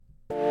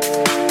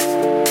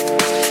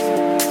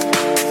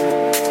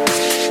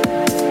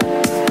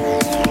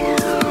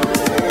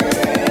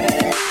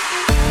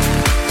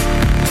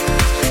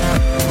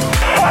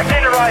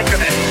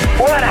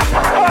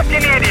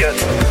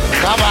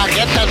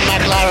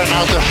burn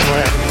out the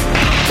flame.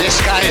 This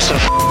guy is a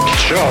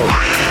show.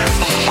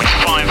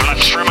 5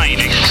 laps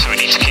remaining, so we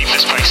need to keep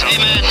this pace up.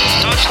 Hey man,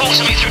 don't talk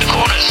to me through the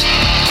corners.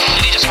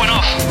 And he just went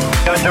off.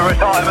 Going to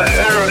retirement.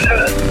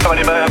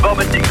 Somebody may have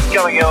vomiting.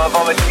 Going out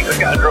vomiting. We're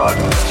going to drive.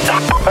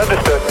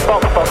 Understood.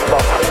 Stop.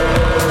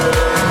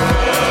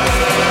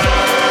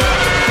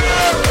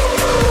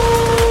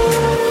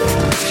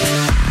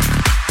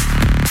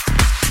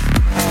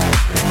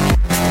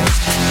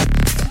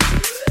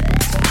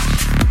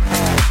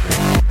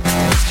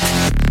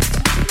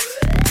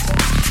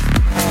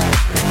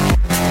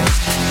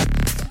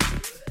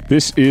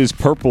 This is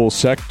Purple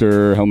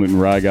Sector, Helmet and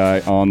Rye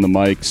Guy on the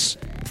mics.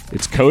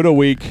 It's COTA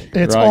week.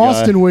 It's Rye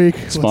Austin Guy. week.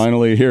 It's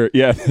finally here.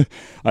 Yeah,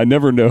 I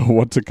never know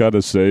what to kind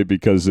of say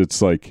because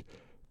it's like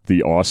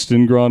the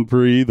Austin Grand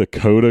Prix, the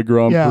COTA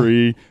Grand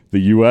Prix, the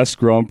U.S.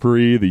 Grand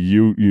Prix, the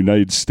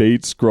United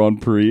States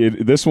Grand Prix.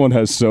 This one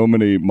has so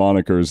many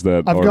monikers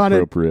that I've are got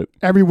appropriate. It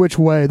every which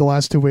way the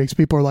last 2 weeks.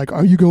 People are like,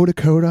 are you going to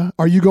COTA?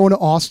 Are you going to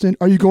Austin?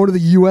 Are you going to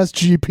the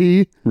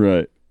USGP?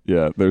 Right.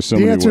 Yeah, there's so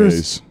many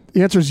ways.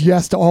 The answer is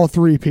yes to all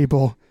three,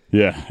 people.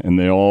 Yeah, and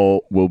they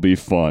all will be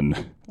fun.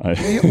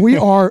 We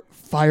are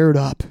fired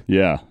up.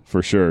 Yeah,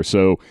 for sure.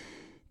 So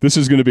this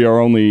is going to be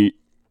our only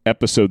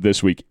episode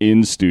this week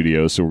in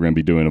studio, so we're going to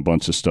be doing a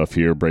bunch of stuff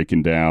here,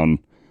 breaking down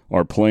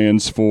our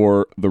plans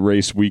for the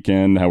race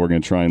weekend, how we're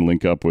going to try and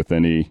link up with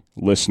any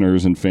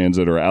listeners and fans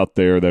that are out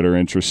there that are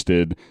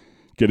interested,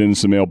 get into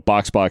some mail,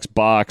 box,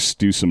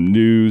 do some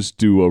news,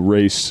 do a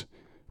race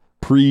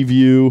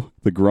preview,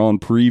 the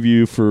Grand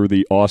Preview for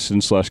the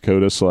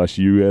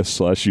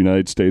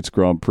Austin/COTA/US/United States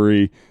Grand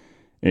Prix.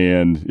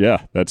 And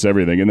yeah, that's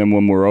everything. And then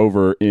when we're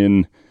over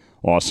in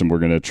Austin, we're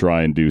going to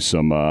try and do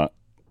some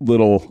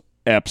little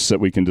eps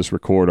that we can just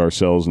record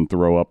ourselves and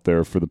throw up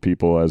there for the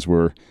people as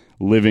we're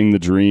living the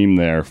dream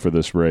there for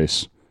this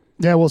race.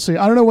 Yeah, we'll see.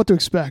 I don't know what to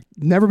expect.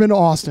 Never been to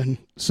Austin,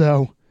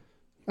 so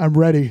I'm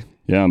ready.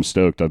 Yeah, I'm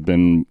stoked. I've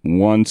been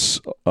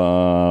once,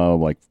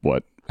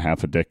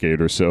 half a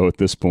decade or so at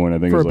this point. I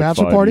think for it was a like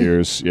bachelor 5 party?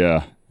 years.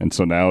 Yeah. And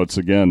so now it's,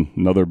 again,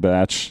 another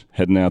batch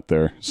heading out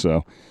there.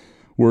 So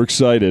we're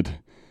excited.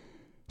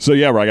 So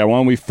yeah, Rye Guy, why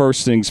don't we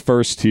first things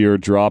first here,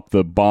 drop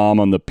the bomb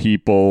on the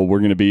people. We're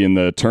going to be in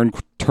the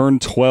turn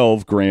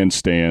 12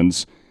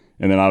 grandstands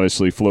and then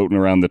obviously floating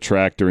around the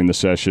track during the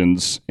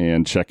sessions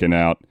and checking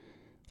out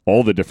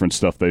all the different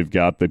stuff they've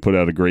got. They put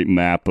out a great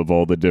map of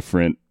all the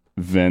different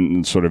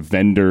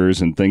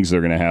vendors and things they're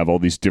going to have, all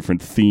these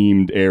different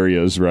themed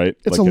areas, right?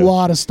 It's like a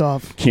lot of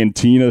stuff.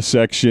 Cantina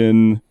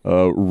section,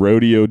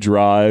 Rodeo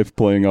Drive,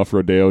 playing off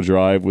Rodeo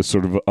Drive with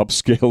sort of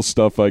upscale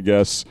stuff, I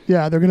guess.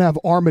 Yeah, they're going to have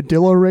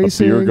armadillo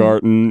racing. A beer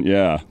garden,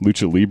 yeah.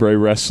 Lucha Libre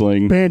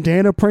wrestling.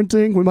 Bandana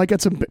printing. We might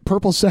get some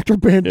Purple Sector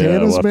bandanas Yeah,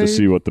 we'll have made. to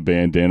see what the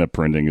bandana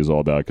printing is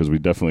all about because we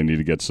definitely need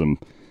to get some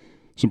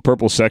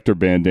Purple Sector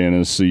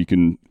bandanas so you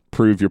can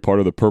prove you're part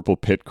of the Purple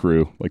Pit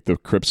Crew, like the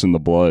Crips and the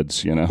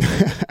Bloods, you know.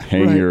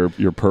 Hang Right.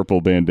 your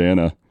purple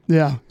bandana.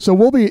 Yeah. So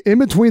we'll be in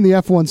between the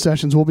F1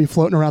 sessions. We'll be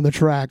floating around the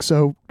track.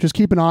 So just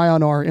keep an eye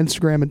on our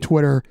Instagram and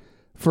Twitter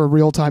for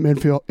real-time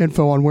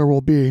info on where we'll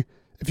be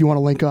if you want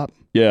to link up.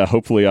 Yeah,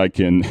 hopefully I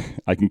can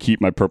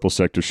keep my Purple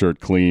Sector shirt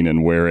clean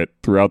and wear it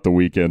throughout the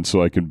weekend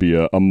so I can be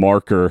a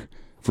marker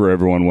for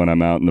everyone when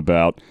I'm out and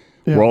about.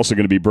 Yeah. We're also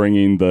going to be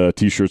bringing the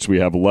T-shirts we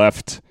have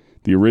left,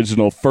 the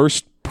original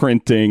first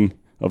printing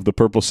of the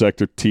Purple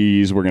Sector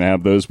tees. We're going to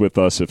have those with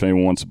us if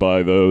anyone wants to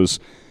buy those.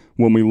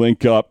 When we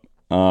link up,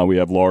 we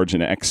have large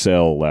and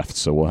XL left,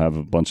 so we'll have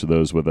a bunch of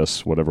those with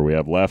us, whatever we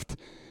have left.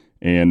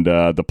 And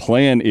the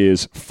plan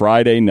is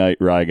Friday night,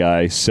 Rye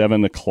Guy,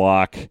 7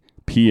 o'clock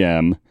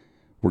p.m.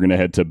 We're going to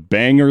head to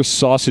Banger's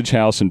Sausage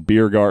House and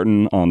Beer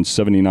Garden on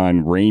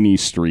 79 Rainey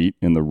Street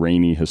in the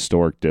Rainey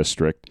Historic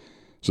District.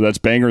 So that's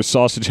Banger's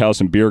Sausage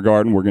House and Beer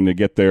Garden. We're going to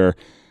get there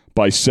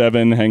by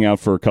 7, hang out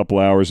for a couple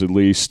hours at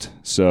least.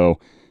 So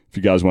if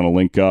you guys want to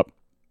link up,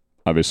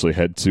 obviously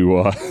head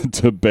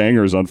to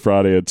Bangers on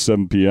Friday at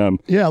 7 p.m.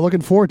 Yeah,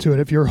 looking forward to it.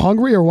 If you're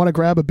hungry or want to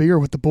grab a beer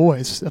with the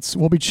boys,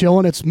 we'll be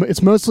chilling.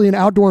 It's mostly an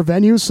outdoor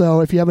venue,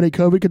 so if you have any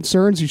COVID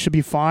concerns, you should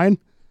be fine.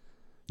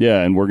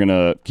 Yeah, and we're going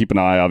to keep an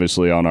eye,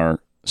 obviously, on our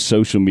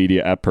social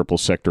media at Purple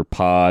Sector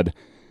Pod,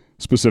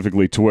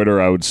 specifically Twitter,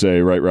 I would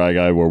say, right, Rye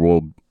Guy, where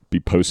we'll be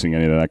posting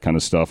any of that kind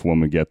of stuff when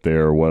we get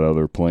there, or what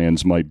other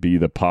plans might be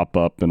that pop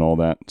up and all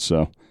that.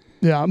 So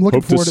yeah, I'm looking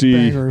forward to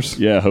Bangers.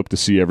 Yeah, hope to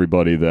see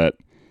everybody that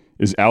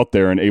is out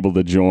there and able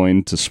to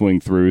join to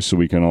swing through so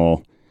we can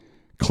all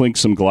clink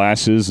some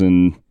glasses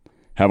and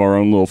have our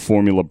own little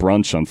Formula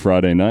brunch on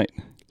Friday night.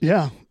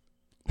 Yeah,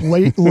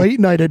 late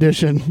night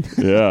edition.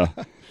 Yeah.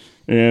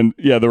 And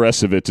yeah, the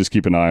rest of it, just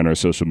keep an eye on our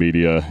social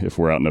media if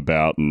we're out and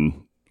about,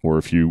 or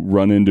if you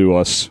run into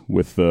us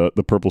with the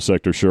Purple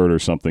Sector shirt or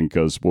something,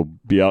 because we'll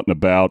be out and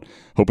about,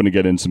 hoping to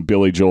get in some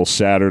Billy Joel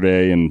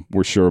Saturday, and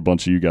we're sure a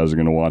bunch of you guys are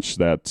going to watch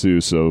that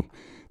too. So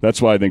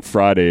that's why I think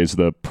Friday is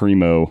the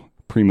primo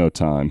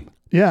time.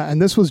 Yeah,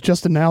 and this was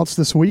just announced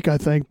this week, I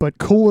think, but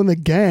Kool and the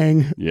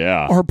Gang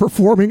are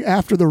performing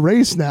after the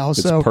race now.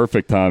 It's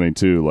perfect timing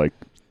too, like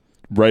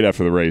right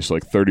after the race,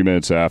 like 30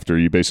 minutes after,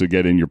 you basically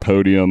get in your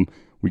podium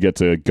we get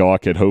to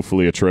gawk at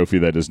hopefully a trophy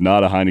that is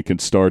not a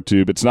Heineken Star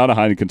Tube. It's not a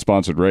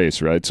Heineken-sponsored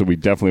race, right? So we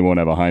definitely won't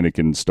have a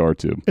Heineken Star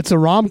Tube. It's a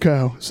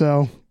Romco,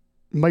 so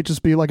it might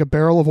just be like a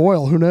barrel of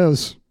oil. Who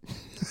knows?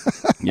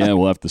 Yeah,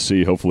 we'll have to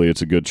see. Hopefully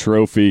it's a good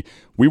trophy.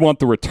 We want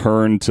the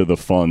return to the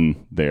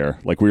fun there.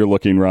 Like we were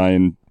looking,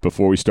 Ryan,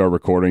 before we start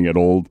recording at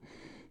old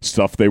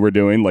stuff they were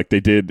doing. Like they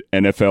did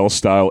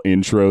NFL-style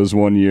intros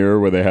one year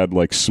where they had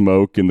like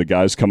smoke and the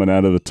guys coming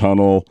out of the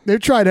tunnel.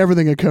 They've tried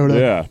everything at Coda.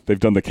 Yeah, they've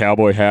done the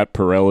cowboy hat,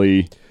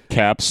 Pirelli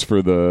caps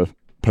for the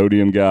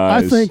podium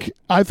guys.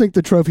 I think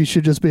the trophy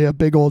should just be a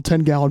big old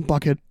 10-gallon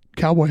bucket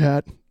cowboy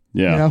hat.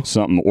 Yeah, you know?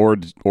 something.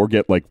 Or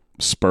get like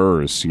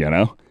spurs, you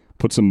know?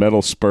 Put some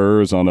metal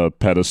spurs on a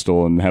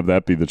pedestal and have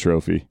that be the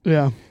trophy.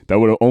 Yeah. That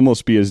would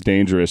almost be as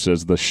dangerous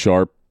as the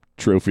Sharp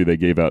trophy they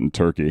gave out in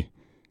Turkey.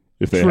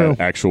 If they True. had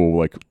actual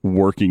like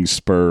working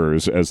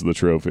spurs as the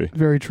trophy.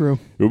 Very true.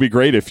 It would be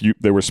great if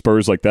there were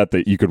spurs like that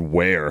you could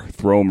wear,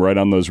 throw them right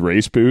on those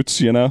race boots,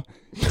 you know?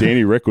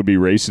 Danny Rick would be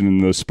racing in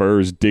those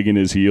spurs, digging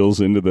his heels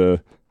into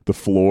the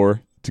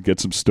floor to get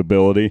some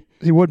stability.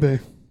 He would be.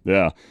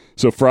 Yeah.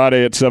 So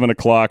Friday at 7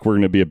 o'clock, we're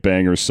going to be at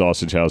Banger's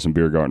Sausage House and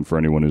Beer Garden for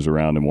anyone who's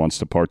around and wants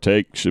to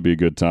partake. Should be a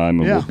good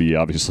time. And we'll be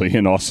obviously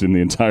in Austin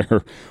the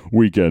entire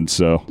weekend.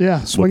 So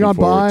yeah, swing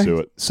looking on by, to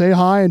it. say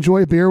hi,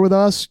 enjoy a beer with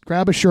us,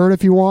 grab a shirt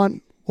if you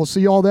want. We'll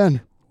see you all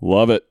then.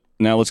 Love it.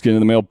 Now let's get into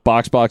the mail.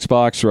 Box,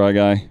 Right,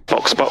 guy.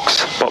 Box.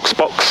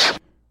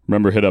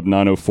 Remember, hit up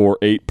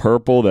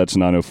 904-8-PURPLE. That's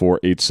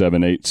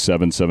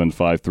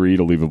 904-878-7753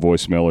 to leave a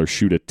voicemail or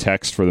shoot a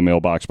text for the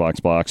mailbox.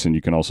 And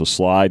you can also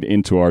slide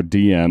into our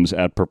DMs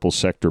at Purple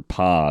Sector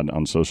Pod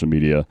on social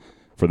media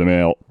for the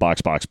mail.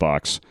 Box. Why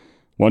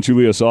don't you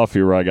lead us off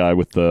here, right, guy,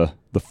 with the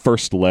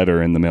first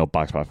letter in the mail.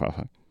 Box.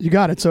 You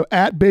got it. So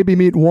at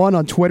BabyMeat1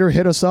 on Twitter,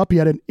 hit us up. He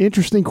had an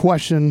interesting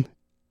question.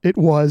 It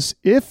was,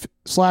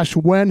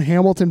 if/when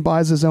Hamilton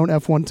buys his own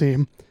F1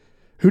 team,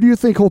 who do you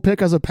think he'll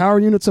pick as a power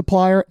unit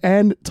supplier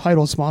and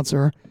title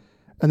sponsor?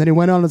 And then he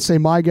went on to say,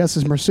 my guess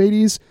is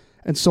Mercedes,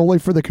 and solely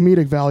for the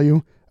comedic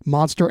value,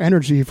 Monster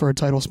Energy for a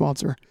title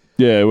sponsor.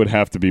 Yeah, it would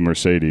have to be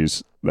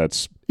Mercedes.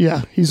 That's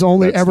he's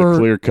only ever the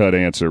clear-cut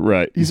answer,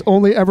 right? He's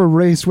only ever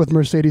raced with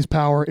Mercedes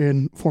power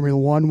in Formula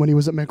One when he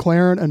was at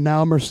McLaren, and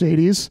now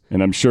Mercedes.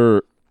 And I'm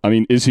sure, I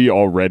mean, is he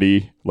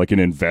already like an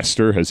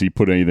investor? Has he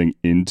put anything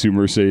into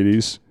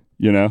Mercedes?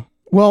 You know?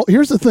 Well,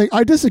 here's the thing.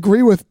 I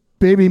disagree with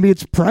Baby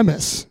Meat's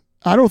premise.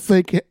 I don't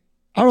think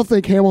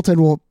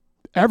Hamilton will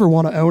ever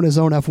want to own his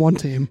own F1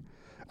 team.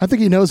 I think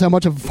he knows how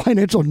much of a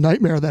financial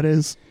nightmare that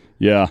is.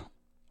 Yeah.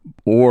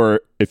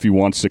 Or if he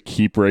wants to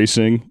keep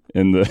racing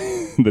and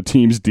the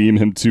teams deem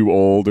him too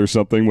old or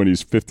something when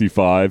he's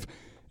 55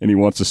 and he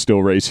wants to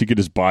still race, he could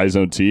just buy his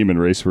own team and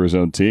race for his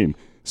own team.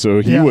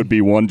 So he would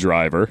be one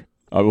driver.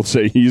 I will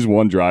say he's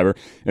one driver.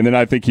 And then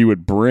I think he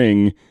would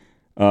bring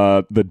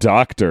the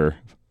doctor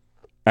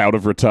out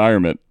of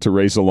retirement to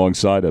race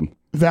alongside him.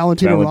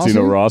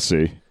 Valentino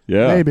Rossi.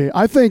 Yeah. Maybe.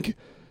 I think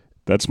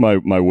that's my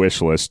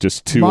wish list.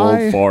 Just two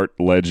old fart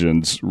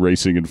legends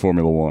racing in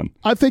Formula One.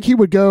 I think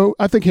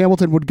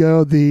Hamilton would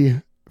go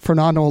the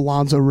Fernando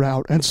Alonso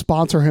route and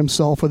sponsor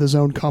himself with his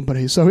own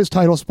company. So his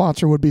title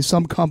sponsor would be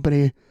some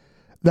company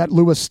that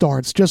Lewis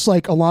starts, just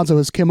like Alonso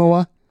is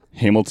Kimoa.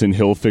 Hamilton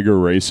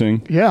Hilfiger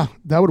Racing. Yeah,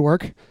 that would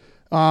work.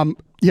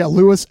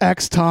 Lewis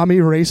X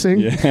Tommy Racing.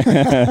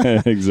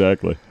 Yeah,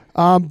 exactly.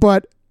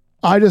 But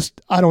I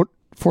don't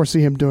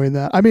foresee him doing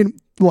that. I mean,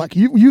 look,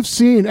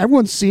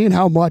 everyone's seen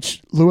how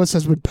much Lewis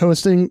has been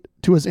posting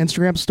to his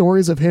Instagram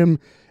stories of him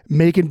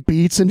making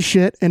beats and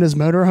shit in his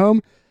motorhome.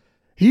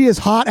 He is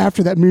hot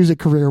after that music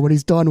career when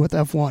he's done with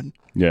F1.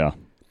 Yeah.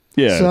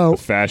 Yeah, so, the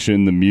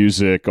fashion, the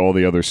music, all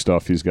the other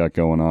stuff he's got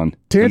going on.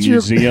 The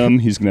museum,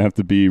 he's going to have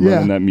to be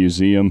running that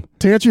museum.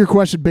 To answer your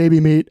question, Baby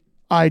Meat,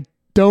 I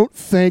don't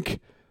think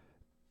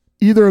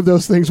either of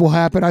those things will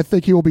happen. I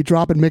think he will be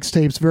dropping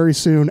mixtapes very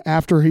soon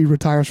after he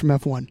retires from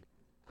F1.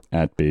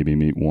 At Baby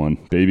Meat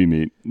 1. Baby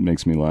Meat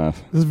makes me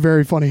laugh. This is a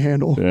very funny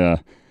handle. Yeah.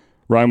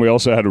 Ryan, we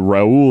also had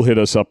Raul hit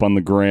us up on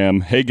the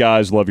gram. Hey,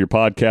 guys, love your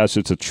podcast.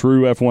 It's a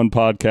true F1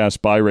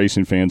 podcast by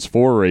racing fans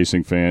for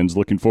racing fans.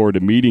 Looking forward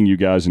to meeting you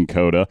guys in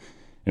COTA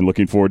and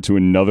looking forward to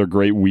another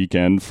great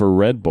weekend for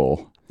Red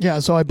Bull. Yeah,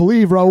 so I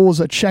believe Raul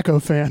is a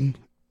Checo fan,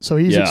 so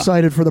he's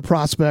excited for the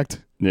prospect.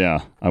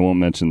 Yeah, I won't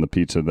mention the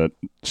pizza that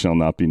shall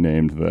not be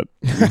named that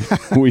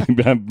we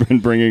have been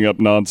bringing up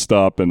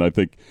nonstop, and I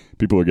think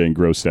people are getting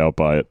grossed out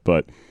by it.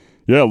 But,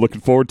 yeah,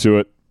 looking forward to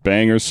it.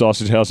 Banger's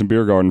Sausage House and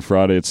Beer Garden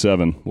Friday at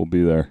 7. We'll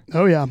be there.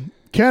 Oh, yeah.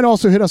 Ken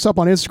also hit us up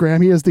on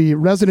Instagram. He is the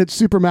resident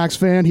Supermax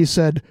fan. He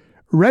said,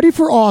 ready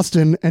for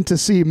Austin and to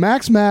see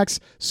Max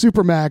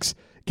Supermax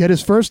get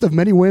his first of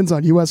many wins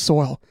on U.S.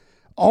 soil.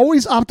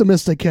 Always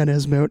optimistic, Ken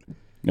Ismoot.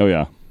 Oh,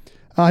 yeah.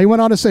 He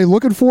went on to say,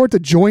 looking forward to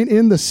join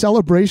in the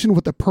celebration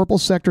with the Purple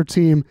Sector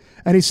team.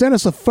 And he sent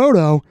us a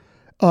photo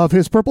of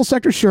his Purple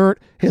Sector shirt,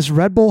 his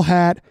Red Bull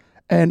hat,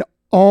 and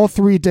all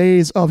 3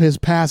 days of his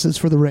passes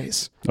for the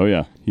race. Oh,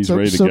 yeah. He's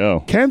ready to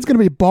go. Ken's going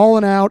to be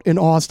balling out in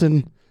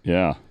Austin.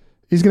 Yeah.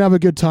 He's going to have a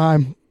good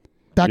time.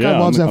 That guy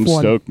loves F1. I'm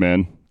stoked,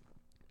 man.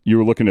 you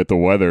were looking at the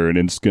weather, and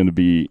it's going to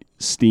be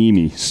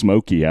steamy,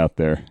 smoky out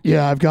there.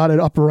 Yeah, I've got it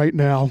up right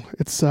now.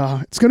 It's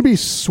going to be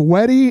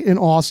sweaty in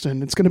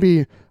Austin. It's going to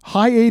be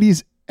high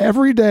 80s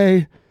every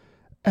day,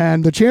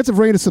 and the chance of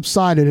rain has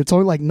subsided. It's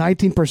only like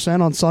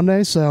 19% on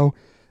Sunday, so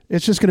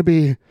it's just going to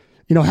be,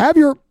 have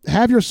your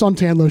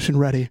suntan lotion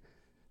ready.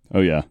 Oh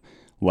yeah,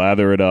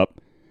 lather it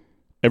up.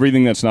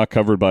 Everything that's not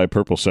covered by a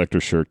Purple Sector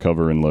shirt,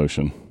 cover in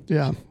lotion.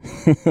 Yeah.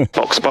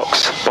 Box.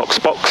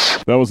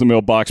 That was the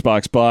mailbox.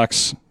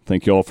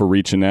 Thank you all for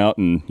reaching out,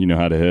 and you know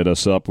how to hit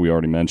us up. We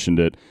already mentioned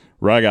it.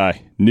 Right,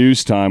 guy,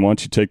 news time. Why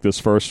don't you take this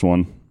first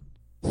one?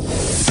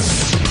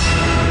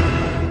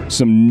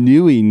 Some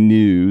Newey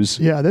news.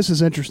 Yeah, this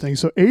is interesting.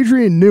 So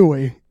Adrian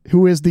Newey,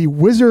 who is the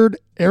wizard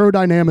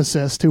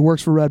aerodynamicist who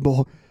works for Red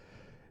Bull,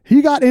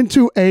 he got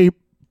into a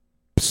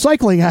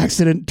cycling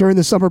accident during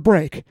the summer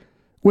break,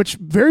 which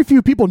very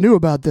few people knew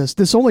about this.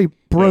 This only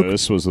broke. Yeah,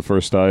 this was the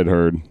first I had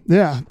heard.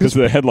 Yeah. Because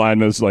the headline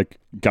was like,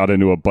 got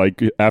into a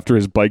bike. After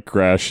his bike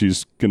crash,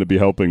 he's going to be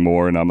helping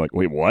more. And I'm like,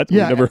 wait, what?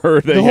 Yeah, We never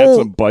heard that he had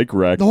some bike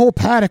wreck. The whole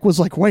paddock was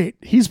like, wait,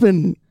 he's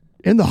been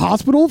in the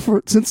hospital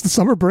since the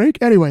summer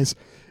break? Anyways,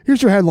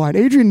 here's your headline.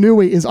 Adrian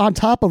Newey is on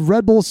top of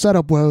Red Bull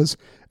setup woes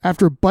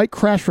after bike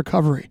crash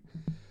recovery.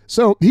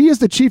 So he is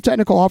the chief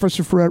technical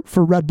officer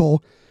for Red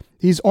Bull.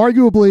 He's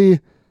arguably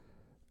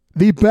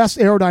the best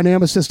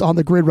aerodynamicist on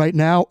the grid right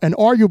now, and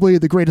arguably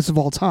the greatest of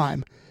all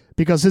time,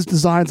 because his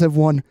designs have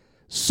won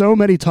so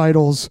many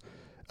titles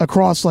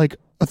across like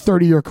a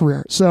 30-year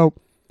career. So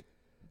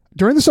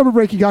during the summer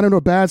break, he got into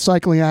a bad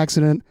cycling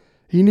accident.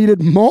 He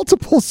needed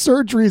multiple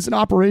surgeries and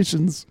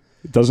operations.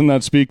 Doesn't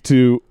that speak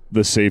to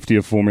the safety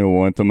of Formula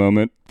One at the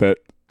moment? That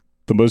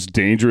the most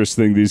dangerous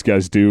thing these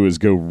guys do is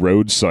go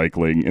road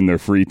cycling in their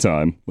free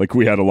time. Like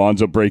we had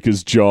Alonso break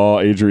his jaw.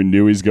 Adrian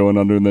Newey's going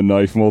under the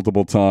knife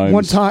multiple times.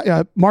 One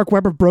time, Mark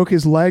Webber broke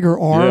his leg or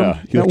arm.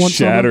 Yeah, he like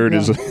shattered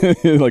his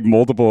like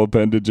multiple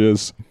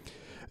appendages.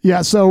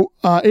 Yeah, so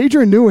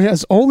Adrian Newey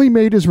has only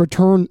made his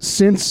return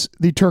since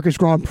the Turkish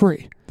Grand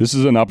Prix. This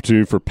is an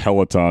opportunity for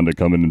Peloton to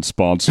come in and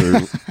sponsor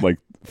like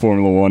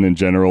Formula One in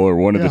general, or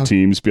one of the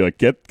teams. Be like,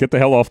 get the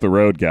hell off the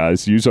road,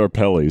 guys. Use our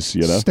Pellies,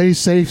 Stay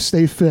safe,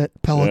 stay fit,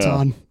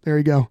 Peloton. Yeah. There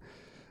you go.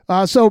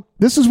 So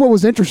this is what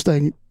was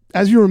interesting.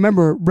 As you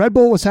remember, Red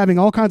Bull was having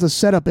all kinds of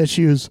setup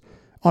issues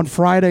on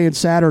Friday and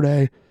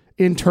Saturday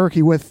in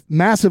Turkey with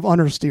massive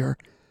understeer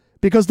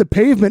because the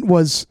pavement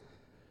was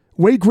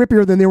way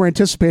grippier than they were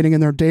anticipating in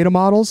their data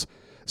models.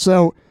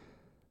 So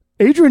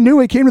Adrian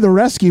Newey came to the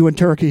rescue in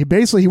Turkey.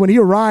 Basically, when he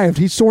arrived,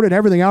 he sorted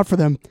everything out for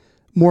them,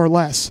 more or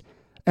less.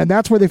 And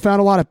that's where they found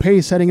a lot of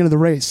pace heading into the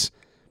race.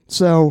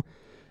 So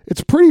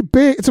it's pretty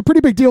big. It's a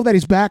pretty big deal that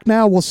he's back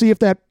now. We'll see if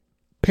that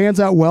pans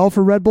out well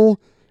for Red Bull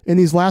in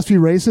these last few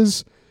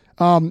races.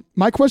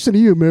 My question to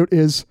you, Moot,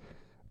 is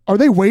are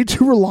they way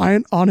too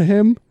reliant on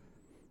him?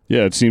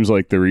 Yeah, it seems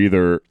like they're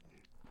either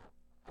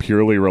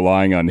purely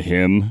relying on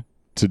him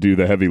to do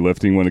the heavy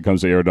lifting when it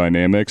comes to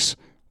aerodynamics,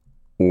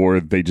 or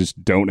they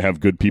just don't have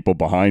good people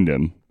behind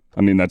him.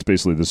 I mean, that's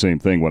basically the same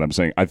thing, what I'm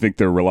saying. I think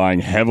they're relying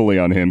heavily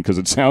on him because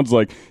it sounds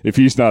like if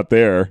he's not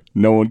there,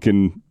 no one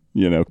can,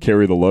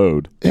 carry the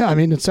load. Yeah, I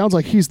mean, it sounds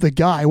like he's the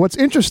guy. What's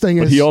interesting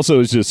is... But he also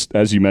is just,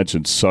 as you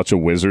mentioned, such a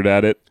wizard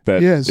at it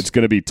that it's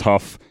going to be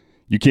tough.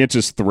 You can't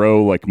just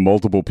throw, like,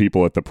 multiple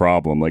people at the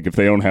problem. Like, if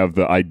they don't have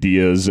the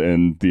ideas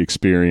and the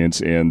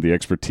experience and the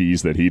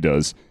expertise that he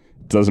does,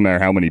 it doesn't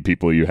matter how many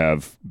people you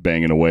have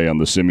banging away on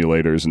the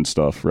simulators and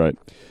stuff, right?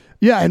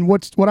 Yeah, and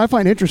what I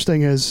find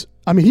interesting is,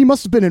 I mean, he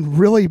must have been in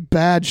really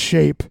bad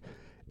shape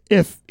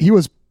if he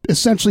was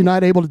essentially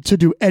not able to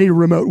do any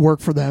remote work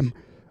for them,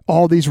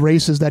 all these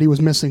races that he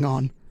was missing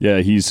on.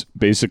 Yeah, he's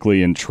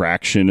basically in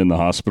traction in the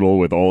hospital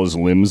with all his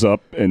limbs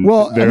up, and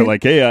they're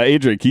like, hey,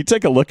 Adrian, can you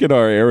take a look at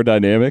our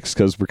aerodynamics?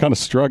 Because we're kind of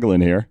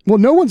struggling here. Well,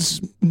 no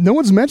one's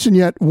mentioned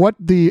yet what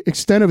the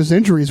extent of his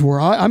injuries were.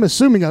 I'm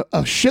assuming a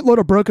shitload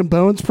of broken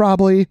bones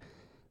probably,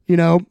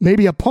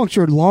 maybe a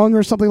punctured lung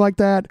or something like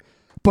that.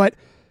 But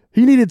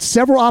he needed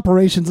several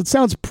operations. It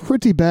sounds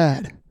pretty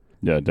bad.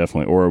 Yeah,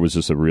 definitely. Or it was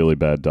just a really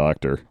bad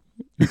doctor.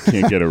 You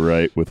can't get it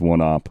right with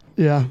one op.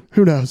 Yeah,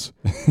 who knows?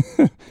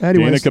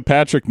 Anyways. Danica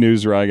Patrick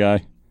news, Rye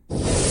Guy.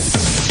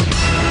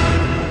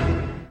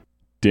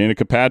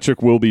 Danica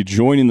Patrick will be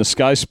joining the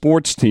Sky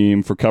Sports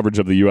team for coverage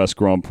of the U.S.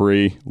 Grand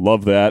Prix.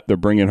 Love that. They're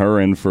bringing her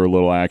in for a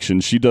little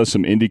action. She does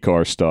some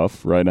IndyCar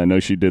stuff, right? I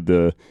know she did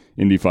the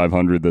Indy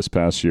 500 this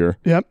past year.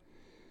 Yep.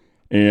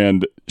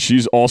 And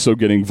she's also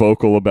getting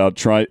vocal about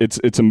trying.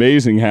 It's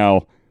amazing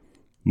how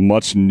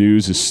much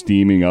news is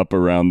steaming up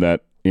around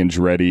that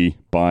Andretti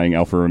buying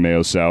Alfa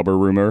Romeo Sauber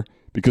rumor,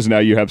 because now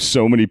you have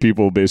so many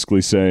people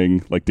basically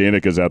saying, like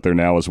Danica's out there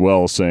now as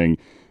well, saying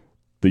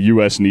the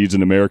U.S. needs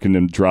an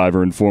American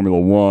driver in Formula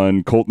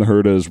One. Colton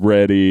Herta is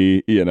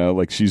ready.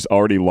 Like she's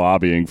already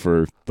lobbying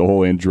for the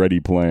whole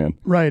Andretti plan.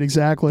 Right,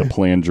 exactly. The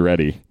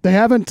Plandretti. They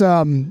haven't,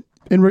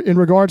 in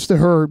regards to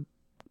her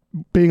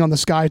being on the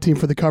Sky team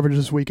for the coverage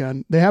this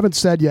weekend, they haven't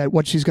said yet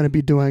what she's going to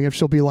be doing, if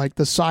she'll be like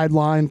the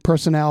sideline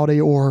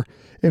personality or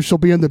if she'll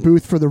be in the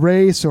booth for the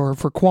race or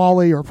for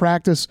quali or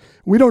practice.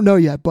 We don't know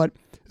yet, but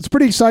it's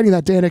pretty exciting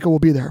that Danica will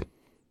be there.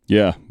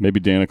 Yeah,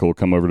 maybe Danica will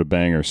come over to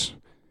Bangers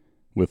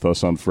with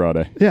us on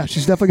Friday. Yeah,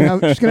 she's definitely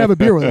gonna have a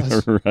beer with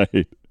us.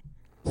 Right.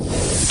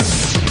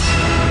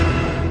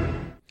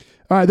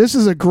 All right, this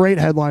is a great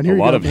headline. Here A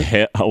lot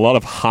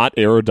of hot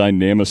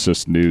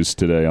aerodynamicist news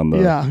today on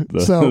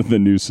the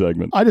news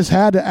segment. I just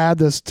had to add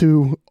this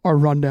to our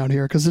rundown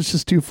here because it's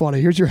just too funny.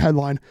 Here's your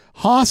headline: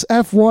 Haas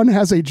F1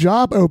 has a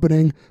job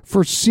opening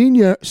for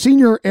senior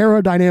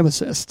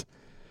aerodynamicist.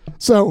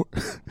 So,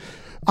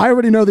 I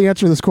already know the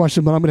answer to this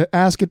question, but I'm going to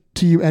ask it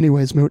to you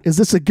anyways, Moot. Is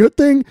this a good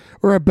thing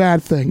or a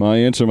bad thing? My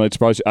answer might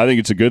surprise you. I think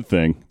it's a good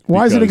thing.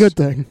 Why is it a good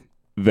thing?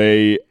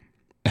 They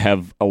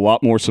have a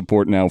lot more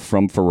support now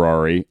from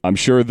Ferrari. I'm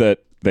sure that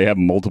they have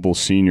multiple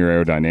senior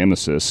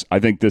aerodynamicists. I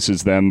think this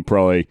is them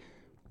probably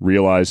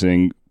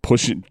realizing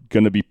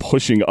going to be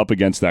pushing up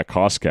against that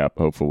cost cap,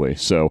 hopefully.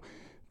 So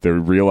they're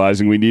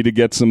realizing we need to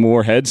get some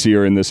more heads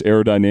here in this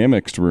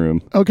aerodynamics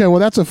room. Okay, well,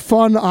 that's a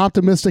fun,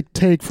 optimistic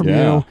take from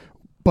you,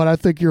 but I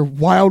think you're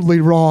wildly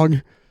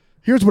wrong.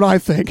 Here's what I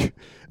think: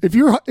 if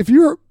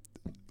you're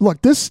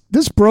look, this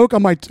broke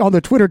on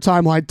the Twitter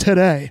timeline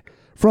today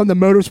from the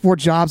Motorsport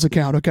Jobs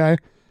account. Okay,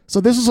 so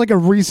this is like a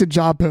recent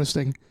job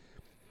posting.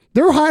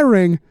 They're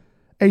hiring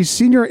a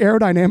senior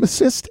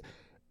aerodynamicist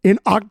in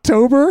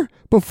October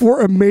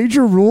before a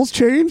major rules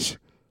change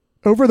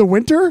over the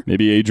winter.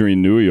 Maybe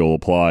Adrian Newey will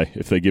apply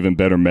if they give him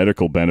better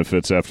medical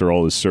benefits after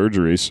all his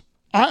surgeries.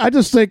 I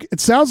just think it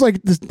sounds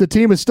like the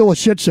team is still a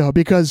shit show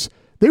because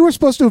they were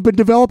supposed to have been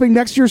developing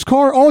next year's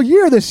car all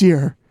year this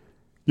year.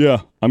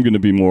 Yeah, I'm going to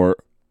be more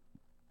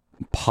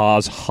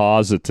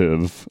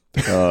positive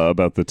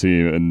about the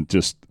team and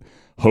just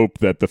hope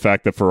that the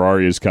fact that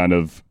Ferrari is kind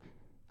of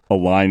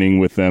aligning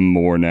with them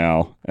more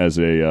now as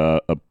a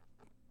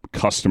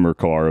customer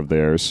car of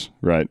theirs,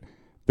 right?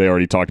 They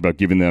already talked about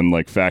giving them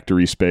like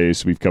factory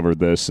space. We've covered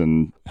this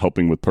and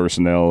helping with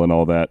personnel and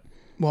all that.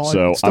 Well,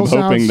 so I'm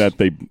hoping that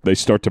they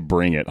start to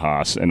bring it,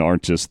 Haas, and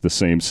aren't just the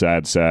same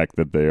sad sack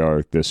that they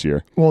are this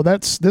year. Well,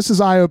 this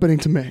is eye-opening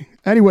to me.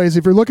 Anyways,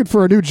 if you're looking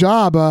for a new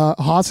job,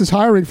 Haas is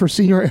hiring for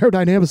senior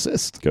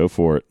aerodynamicist. Go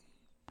for it.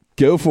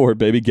 Go for it,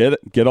 baby.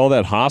 Get all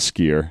that Haas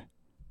gear.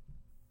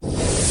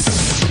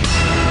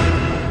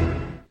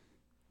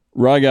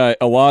 Right, guy,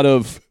 a lot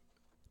of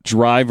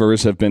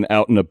drivers have been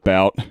out and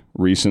about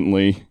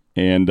recently,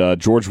 and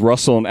George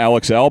Russell and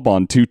Alex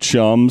Albon, two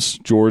chums.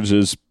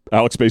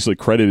 Alex basically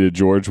credited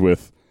George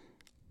with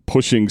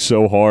pushing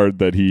so hard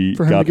that he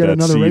got that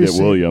seat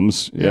at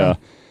Williams. Yeah.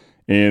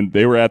 And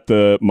they were at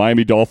the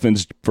Miami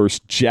Dolphins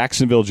versus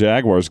Jacksonville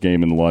Jaguars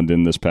game in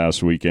London this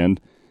past weekend.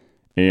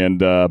 And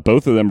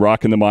both of them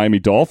rocking the Miami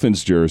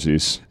Dolphins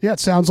jerseys. Yeah, it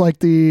sounds like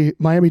the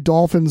Miami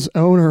Dolphins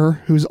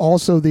owner, who's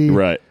also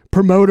the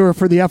promoter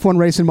for the F1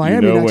 race in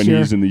Miami next year. When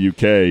he's in the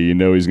UK,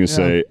 he's going to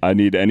say, I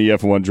need any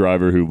F1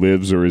 driver who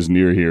lives or is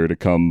near here to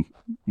come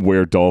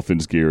wear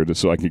Dolphins gear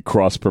so I can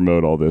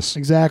cross-promote all this.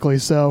 Exactly.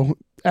 So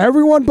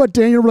everyone but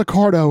Daniel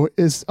Ricciardo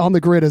is on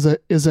the grid is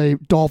a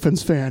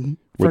Dolphins fan.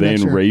 Were they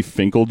in Ray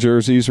Finkel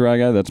jerseys,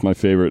 Raga? That's my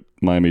favorite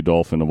Miami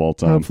Dolphin of all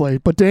time. Hopefully.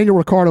 But Daniel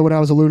Ricciardo, what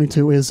I was alluding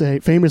to, is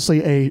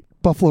famously a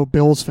Buffalo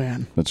Bills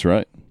fan. That's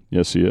right.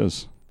 Yes, he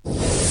is.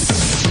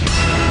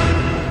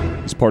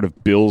 He's part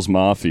of Bills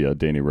Mafia,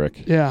 Danny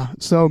Rick. Yeah.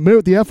 So,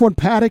 Moot, the F1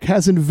 paddock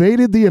has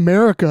invaded the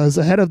Americas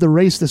ahead of the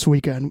race this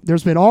weekend.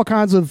 There's been all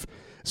kinds of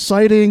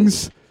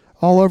sightings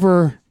all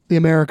over the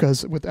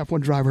Americas with F1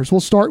 drivers.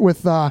 We'll start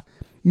with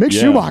Mick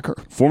Schumacher.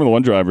 Formula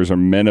One drivers are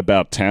men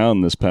about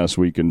town this past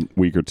week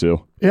or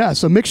two. Yeah,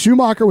 so Mick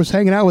Schumacher was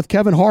hanging out with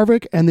Kevin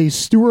Harvick and the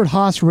Stewart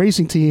Haas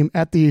racing team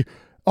at the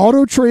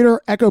Auto Trader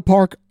Echo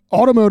Park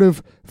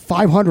Automotive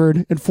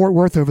 500 in Fort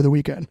Worth over the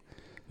weekend.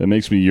 That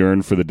makes me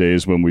yearn for the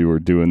days when we were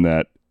doing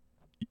that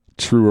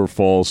true or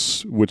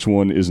false, which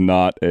one is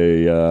not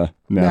a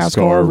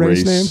NASCAR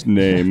race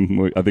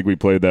name. I think we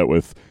played that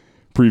with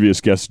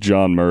previous guest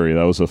John Murray.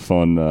 That was a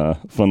fun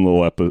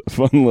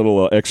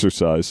little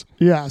exercise.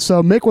 Yeah,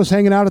 so Mick was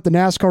hanging out at the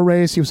NASCAR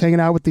race. He was hanging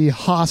out with the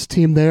Haas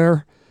team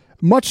there.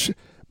 Much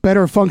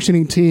better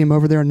functioning team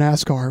over there in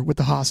NASCAR with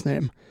the Haas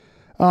name.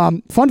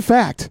 Fun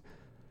fact,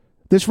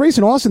 this race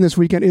in Austin this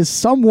weekend is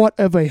somewhat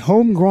of a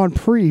home Grand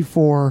Prix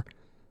for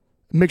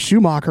Mick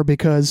Schumacher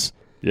because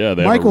they have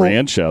a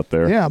ranch out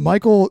there. Yeah,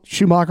 Michael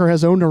Schumacher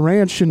has owned a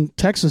ranch in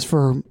Texas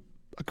for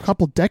a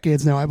couple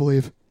decades now, I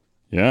believe.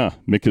 Yeah,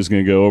 Mick is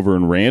going to go over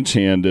and ranch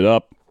hand it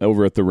up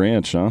over at the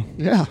ranch, huh?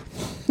 Yeah.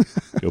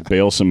 Go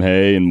bale some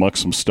hay and muck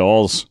some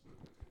stalls.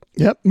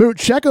 Yep.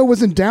 Checo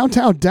was in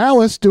downtown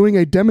Dallas doing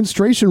a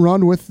demonstration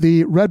run with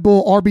the Red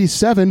Bull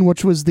RB7,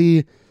 which was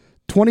the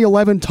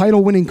 2011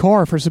 title-winning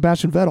car for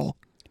Sebastian Vettel.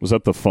 Was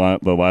that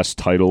the last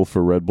title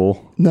for Red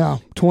Bull?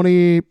 No,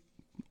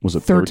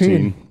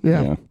 2013.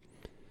 Yeah.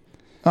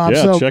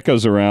 So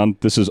Checo's around.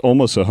 This is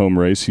almost a home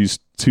race. He's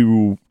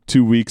two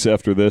weeks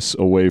after this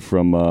away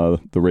from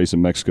the race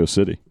in Mexico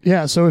City.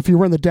 Yeah, so if you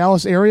were in the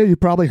Dallas area, you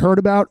probably heard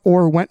about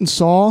or went and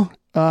saw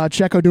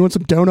Checo doing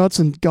some donuts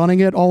and gunning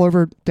it all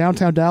over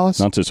downtown Dallas.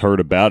 Not just heard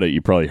about it,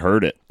 you probably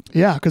heard it.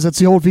 Yeah, because it's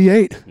the old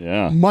V8.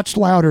 Yeah. Much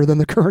louder than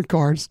the current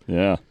cars.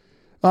 Yeah.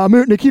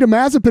 Nikita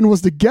Mazepin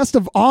was the guest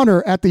of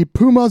honor at the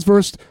Pumas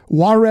versus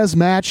Juarez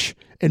match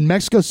in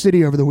Mexico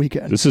City over the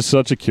weekend. This is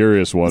such a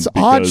curious one. It's an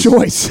odd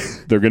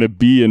choice. They're going to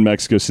be in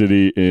Mexico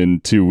City in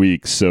 2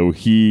 weeks, so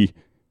he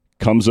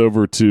comes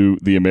over to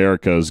the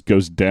Americas,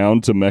 goes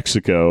down to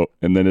Mexico,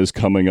 and then is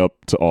coming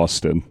up to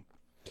Austin.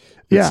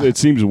 It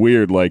seems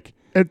weird. Like,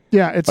 are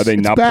they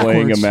not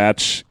playing a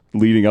match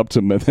leading up to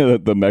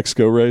the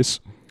Mexico race?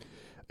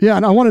 Yeah,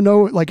 and I want to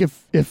know, like,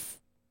 if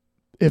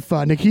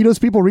Nikita's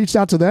people reached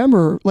out to them,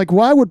 or like,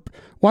 why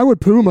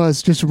would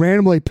Pumas just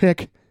randomly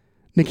pick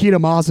Nikita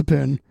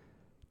Mazepin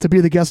to be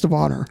the guest of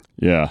honor?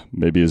 Yeah,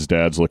 maybe his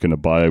dad's looking to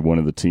buy one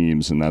of the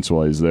teams, and that's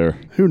why he's there.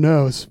 Who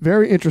knows?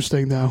 Very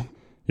interesting, though.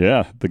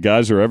 Yeah, the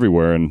guys are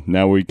everywhere, and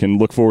now we can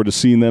look forward to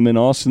seeing them in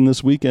Austin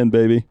this weekend,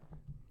 baby.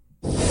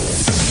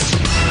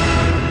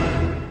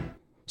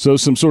 So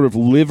some sort of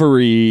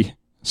livery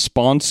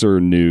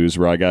sponsor news,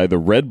 right, guy? The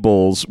Red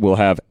Bulls will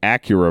have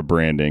Acura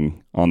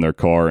branding on their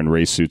car and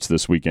race suits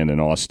this weekend in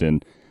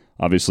Austin.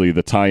 Obviously,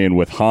 the tie-in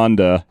with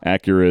Honda,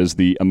 Acura is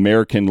the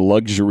American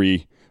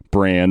luxury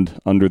brand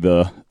under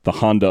the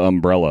Honda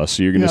umbrella.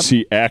 So you're going to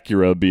see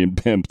Acura being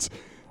pimped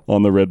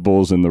on the Red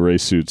Bulls in the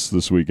race suits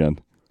this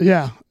weekend.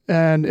 Yeah,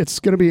 and it's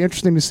going to be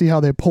interesting to see how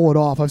they pull it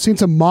off. I've seen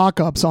some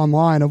mock-ups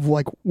online of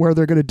like where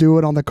they're going to do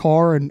it on the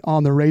car and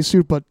on the race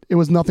suit, but it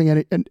wasn't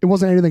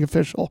anything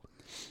official.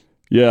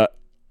 Yeah.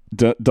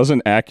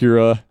 Doesn't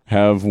Acura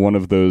have one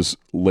of those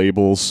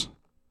labels?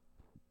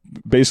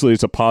 Basically,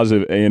 it's a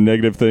positive and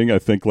negative thing. I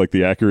think like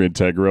the Acura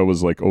Integra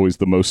was like always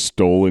the most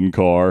stolen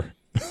car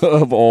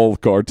of all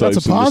car types.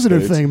 That's a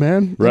positive thing,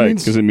 man. Right,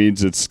 because it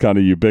means it's kind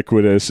of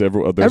ubiquitous.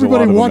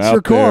 Everybody wants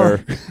their car.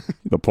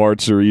 The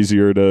parts are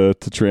easier to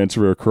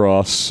transfer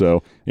across.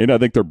 So, I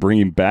think they're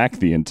bringing back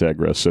the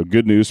Integra. So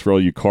good news for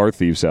all you car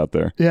thieves out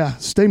there. Yeah,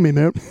 sting me,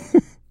 man.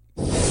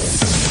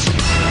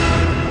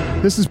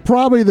 This is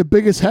probably the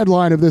biggest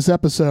headline of this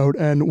episode,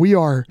 and we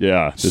are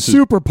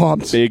super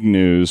pumped. Big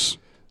news.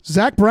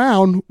 Zach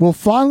Brown will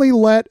finally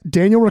let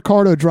Daniel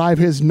Ricciardo drive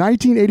his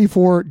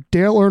 1984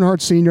 Dale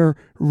Earnhardt Sr.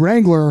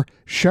 Wrangler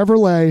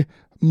Chevrolet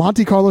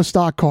Monte Carlo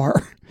stock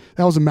car.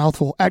 That was a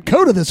mouthful. At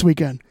COTA this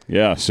weekend.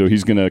 Yeah, so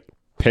he's going to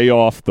pay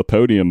off the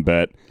podium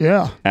bet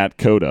at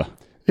COTA.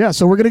 Yeah,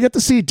 so we're going to get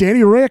to see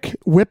Danny Rick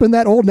whipping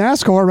that old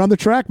NASCAR around the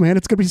track, man.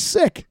 It's going to be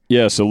sick.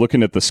 Yeah, so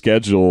looking at the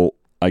schedule,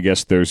 I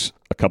guess there's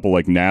a couple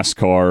like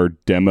NASCAR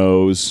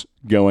demos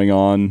going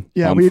on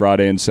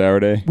Friday and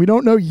Saturday. We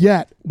don't know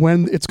yet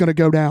when it's going to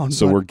go down.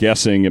 So we're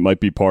guessing it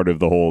might be part of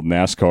the whole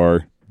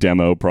NASCAR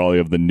demo, probably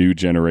of the new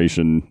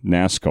generation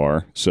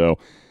NASCAR. So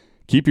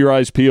keep your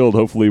eyes peeled.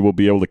 Hopefully we'll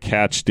be able to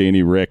catch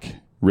Danny Rick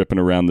ripping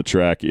around the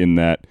track in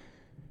that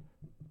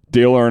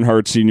Dale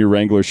Earnhardt Sr.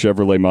 Wrangler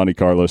Chevrolet Monte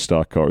Carlo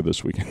stock car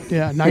this weekend.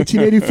 Yeah,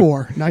 1984.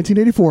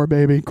 1984,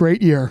 baby.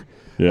 Great year.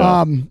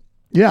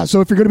 Yeah. So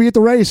if you're going to be at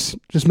the race,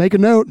 just make a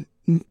note.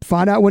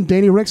 Find out when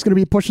Danny Rick's going to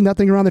be pushing that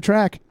thing around the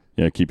track.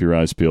 Yeah, keep your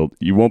eyes peeled.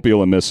 You won't be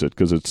able to miss it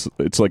because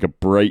it's like a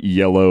bright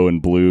yellow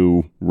and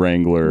blue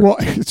Wrangler. Well,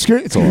 it's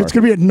going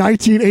to be a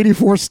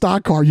 1984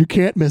 stock car. You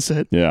can't miss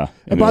it. Yeah.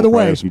 And by the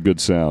way, have some good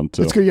sound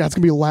too. It's going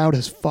to be loud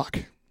as fuck.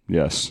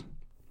 Yes.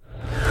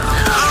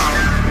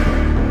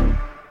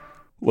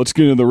 Let's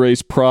get into the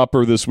race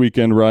proper this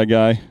weekend, Rye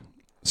Guy.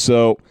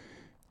 So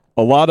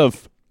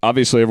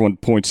obviously everyone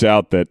points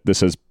out that this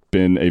has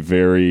been a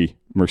very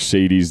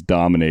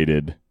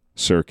Mercedes-dominated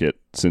circuit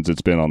since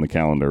it's been on the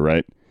calendar,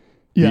 right?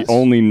 Yes. The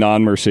only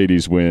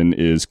non-Mercedes win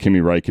is Kimi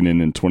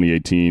Räikkönen in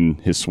 2018,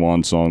 his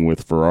swan song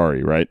with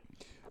Ferrari, right?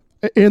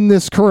 In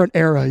this current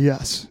era,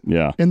 yes.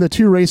 Yeah. In the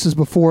two races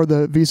before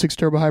the V6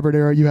 Turbo Hybrid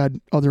era, you had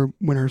other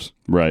winners.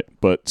 Right.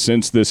 But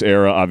since this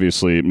era,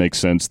 obviously, it makes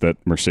sense that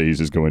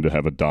Mercedes is going to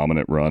have a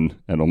dominant run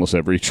at almost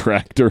every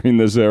track during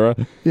this era.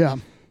 Yeah.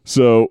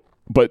 So,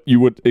 but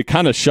it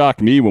kind of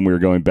shocked me when we were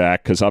going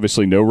back because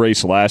obviously no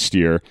race last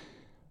year.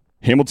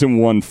 Hamilton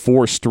won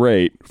 4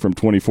 straight from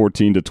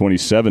 2014 to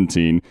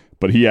 2017,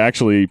 but he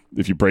actually,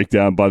 if you break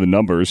down by the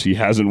numbers, he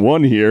hasn't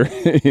won here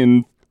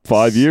in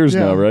 5 years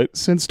now, right?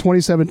 Since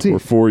 2017. Or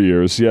 4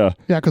 years, yeah.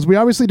 Yeah, because we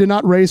obviously did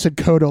not race at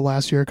COTA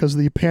last year because of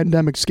the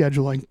pandemic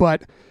scheduling,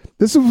 but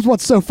this is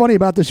what's so funny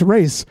about this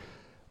race.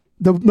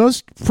 The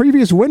most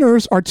previous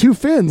winners are 2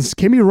 Finns,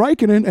 Kimi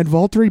Räikkönen and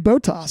Valtteri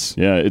Bottas.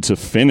 Yeah, it's a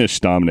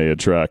Finnish-dominated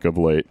track of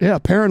late. Yeah,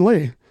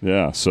 apparently.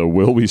 Yeah, so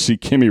will we see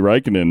Kimi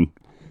Räikkönen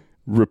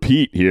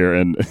repeat here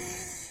and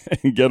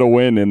get a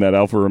win in that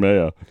Alfa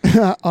Romeo?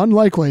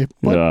 Unlikely.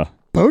 But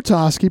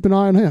Bottas, keep an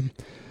eye on him.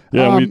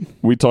 Yeah,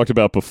 we talked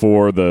about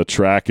before the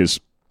track has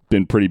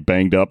been pretty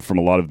banged up from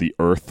a lot of the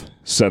earth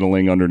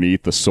settling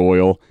underneath the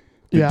soil.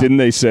 Yeah. Didn't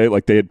they say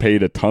like they had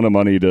paid a ton of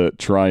money to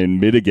try and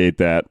mitigate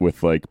that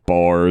with like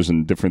bars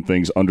and different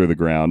things under the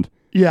ground?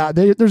 Yeah,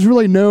 there's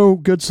really no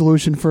good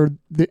solution for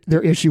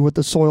their issue with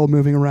the soil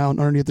moving around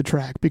underneath the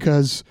track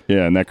because...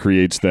 Yeah, and that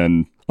creates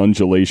then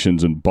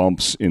undulations and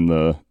bumps in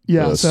the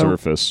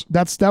surface.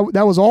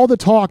 That was all the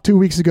talk 2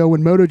 weeks ago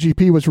when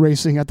MotoGP was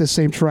racing at this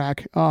same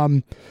track.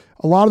 A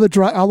lot of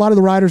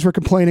the riders were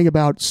complaining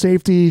about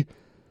safety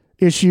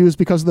issues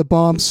because of the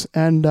bumps,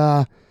 and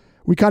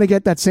we kind of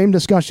get that same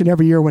discussion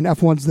every year when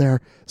F1's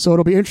there. So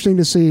it'll be interesting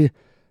to see,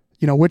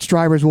 which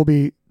drivers will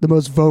be the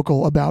most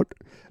vocal about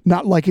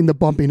not liking the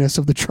bumpiness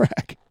of the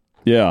track.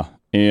 Yeah,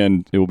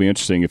 and it will be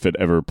interesting if it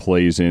ever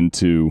plays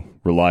into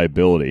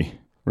reliability,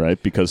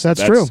 right? Because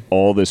that's true.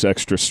 All this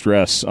extra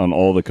stress on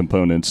all the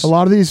components. A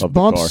lot of these of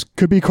bumps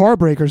could be car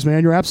breakers,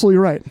 man. You're absolutely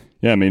right.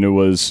 Yeah, I mean, it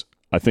was,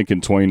 I think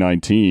in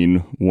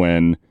 2019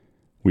 when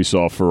we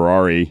saw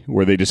Ferrari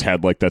where they just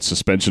had like that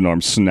suspension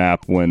arm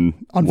snap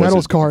when on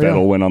Vettel's car,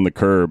 Vettel went on the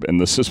curb and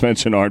the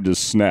suspension arm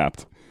just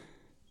snapped.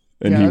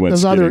 And he went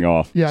skidding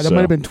off. Yeah, that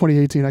might have been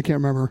 2018. I can't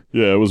remember.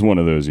 Yeah, it was one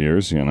of those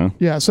years,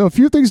 Yeah, so a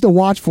few things to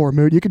watch for,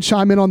 Moot. You can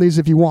chime in on these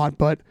if you want,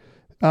 but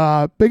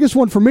biggest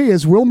one for me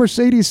is, will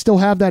Mercedes still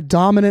have that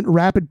dominant,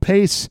 rapid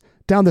pace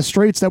down the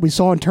straights that we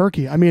saw in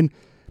Turkey? I mean,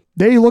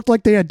 they looked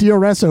like they had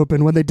DRS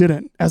open when they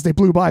didn't, as they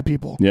blew by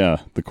people. Yeah,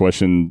 the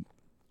question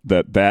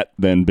that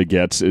then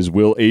begets is,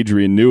 will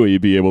Adrian Newey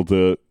be able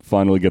to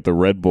finally get the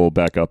Red Bull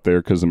back up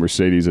there? Because the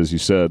Mercedes, as you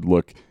said,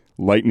 look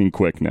lightning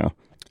quick now.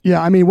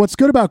 Yeah, I mean, what's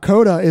good about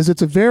COTA is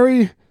it's a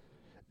very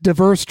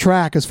diverse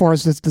track as far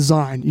as its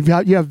design. You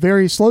have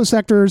very slow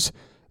sectors,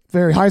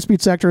 very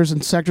high-speed sectors,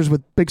 and sectors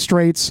with big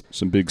straights.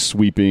 Some big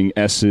sweeping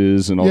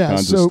S's and all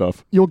kinds of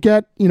stuff. You'll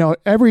get,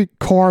 every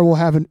car will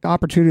have an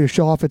opportunity to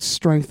show off its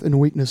strengths and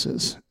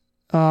weaknesses.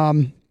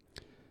 How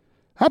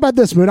about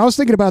this, Moon? I was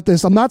thinking about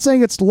this. I'm not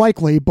saying it's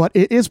likely, but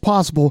it is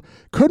possible.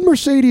 Could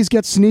Mercedes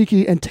get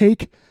sneaky and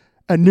take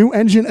a new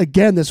engine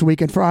again this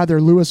weekend for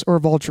either Lewis or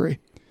Valtteri?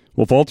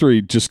 Well,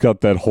 Valtteri just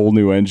got that whole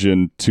new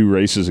engine 2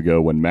 races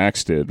ago when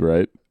Max did,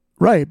 right?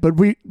 Right, but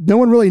no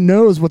one really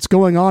knows what's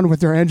going on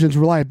with their engines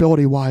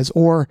reliability-wise,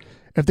 or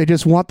if they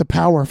just want the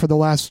power for the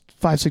last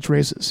 5-6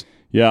 races.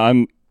 Yeah,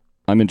 I'm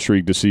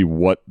intrigued to see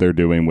what they're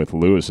doing with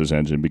Lewis's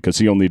engine, because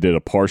he only did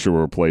a partial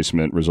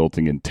replacement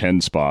resulting in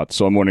 10 spots.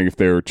 So I'm wondering if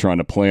they're trying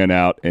to plan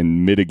out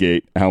and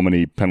mitigate how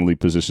many penalty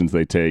positions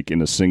they take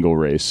in a single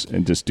race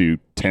and just do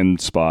 10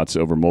 spots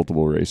over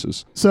multiple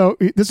races. So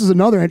this is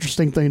another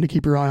interesting thing to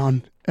keep your eye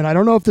on. And I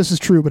don't know if this is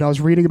true, but I was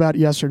reading about it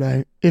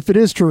yesterday. If it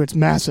is true, it's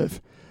massive.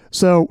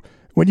 So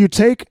when you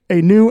take a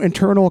new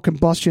internal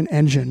combustion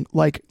engine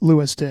like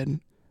Lewis did,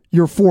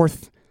 your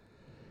 4th,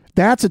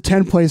 that's a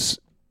 10-place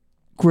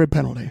grid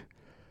penalty.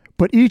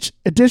 But each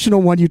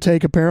additional one you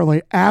take,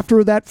 apparently,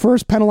 after that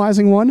first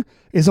penalizing one,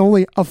 is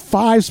only a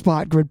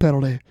 5-spot grid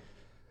penalty.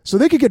 So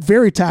they could get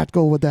very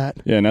tactical with that.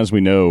 Yeah, and as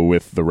we know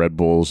with the Red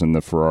Bulls and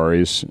the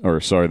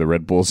the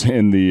Red Bulls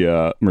and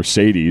the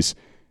Mercedes,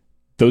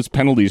 those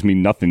penalties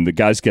mean nothing. The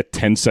guys get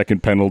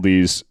 10-second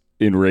penalties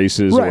in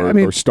races, right,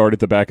 or start at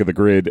the back of the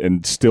grid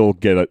and still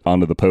get it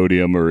onto the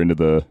podium or into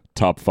the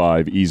top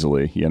 5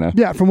 easily,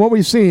 Yeah, from what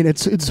we've seen,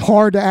 it's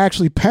hard to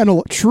actually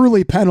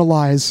truly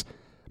penalize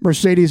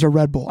Mercedes or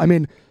Red Bull. I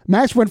mean,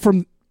 Max went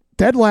from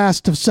dead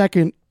last to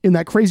second in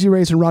that crazy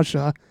race in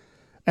Russia,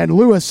 and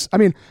Lewis, I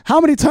mean, how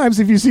many times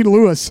have you seen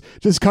Lewis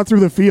just cut through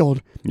the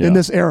field in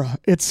this era?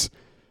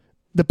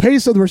 The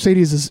pace of the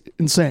Mercedes is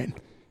insane.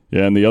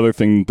 Yeah, and the other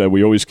thing that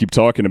we always keep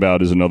talking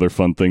about is another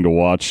fun thing to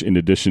watch in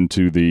addition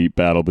to the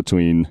battle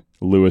between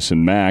Lewis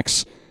and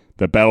Max.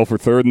 That battle for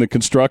third in the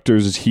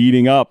Constructors is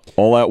heating up.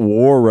 All that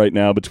war right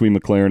now between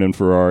McLaren and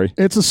Ferrari.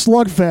 It's a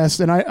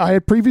slugfest, and I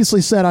had previously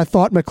said I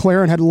thought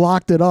McLaren had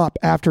locked it up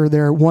after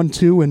their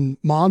 1-2 in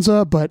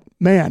Monza, but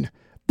man,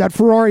 that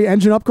Ferrari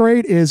engine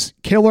upgrade is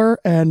killer,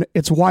 and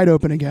it's wide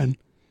open again.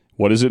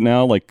 What is it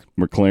now? Like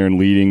McLaren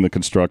leading the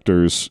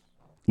Constructors,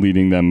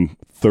 leading them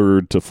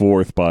 3rd to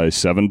 4th by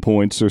 7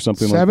 points or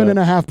something like that?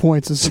 7.5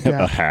 points is the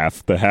gap.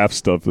 The half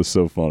stuff is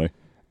so funny.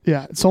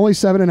 Yeah, it's only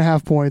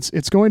 7.5 points.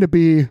 It's going to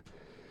be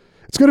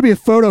a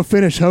photo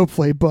finish,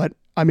 hopefully, but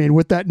I mean,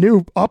 with that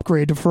new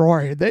upgrade to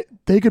Ferrari,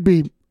 they could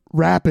be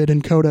rapid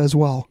in COTA as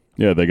well.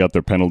 Yeah, they got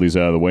their penalties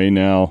out of the way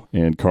now,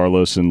 and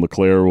Carlos and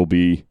Leclerc will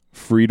be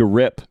free to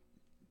rip.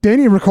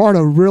 Danny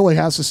Ricciardo really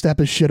has to step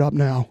his shit up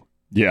now.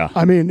 Yeah.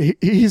 I mean,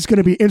 he's going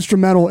to be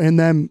instrumental in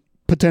them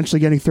potentially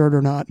getting 3rd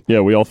or not.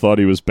 Yeah, we all thought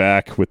he was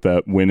back with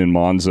that win in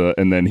Monza,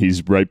 and then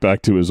he's right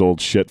back to his old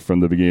shit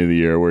from the beginning of the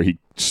year where he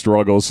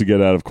struggles to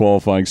get out of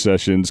qualifying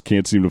sessions,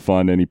 can't seem to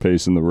find any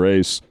pace in the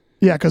race.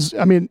 Yeah, because,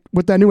 I mean,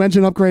 with that new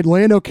engine upgrade,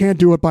 Lando can't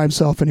do it by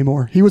himself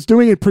anymore. He was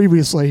doing it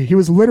previously. He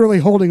was literally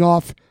holding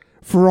off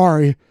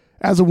Ferrari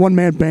as a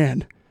one-man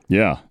band.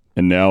 Yeah,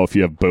 and now if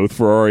you have both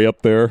Ferrari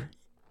up there,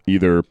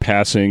 either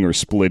passing or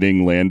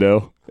splitting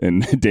Lando,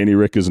 and Danny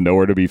Ric is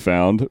nowhere to be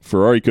found,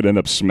 Ferrari could end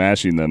up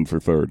smashing them for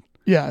 3rd.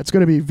 Yeah, it's going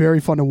to be very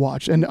fun to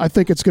watch, and I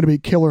think it's going to be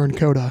killer in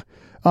COTA.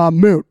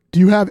 Moot, do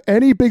you have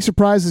any big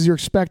surprises you're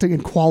expecting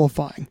in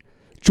qualifying?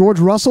 George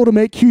Russell to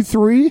make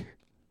Q3?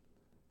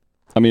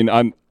 I mean,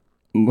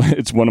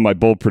 it's one of my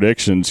bold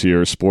predictions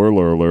here.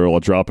 Spoiler alert, I'll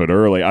drop it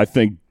early. I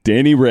think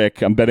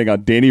I'm betting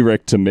on Danny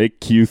Ric to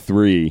make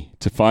Q3,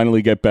 to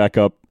finally get back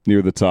up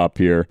near the top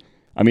here.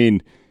 I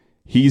mean,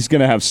 he's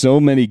going to have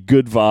so many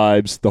good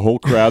vibes. The whole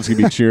crowd's going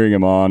to be cheering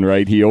him on,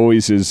 right? He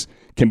always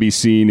can be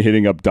seen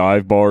hitting up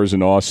dive bars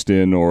in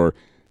Austin or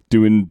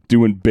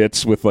doing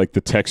bits with like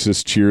the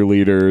Texas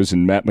cheerleaders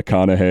and Matt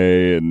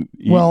McConaughey, and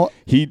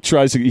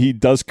he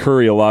does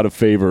curry a lot of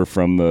favor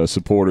from the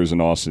supporters in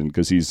Austin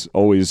because he's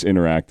always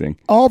interacting.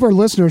 All of our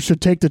listeners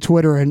should take to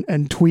Twitter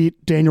and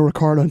tweet Daniel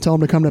Ricciardo and tell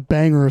him to come to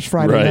Bangers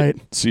Friday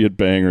night. See you at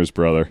Bangers,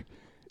 brother.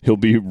 He'll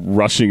be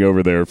rushing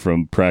over there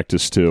from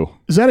practice too.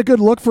 Is that a good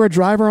look for a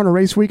driver on a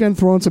race weekend,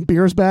 throwing some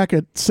beers back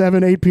at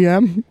 7, 8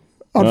 p.m.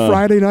 on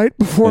Friday night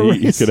before a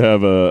race? He could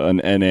have an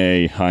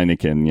NA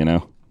Heineken, you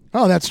know?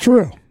 Oh, that's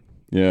true.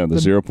 Yeah, the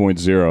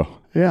 0.0.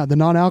 Yeah, the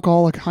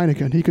non-alcoholic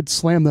Heineken. He could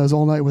slam those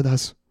all night with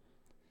us.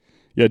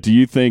 Yeah, do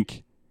you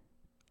think,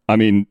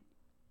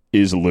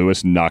 is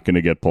Lewis not going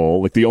to get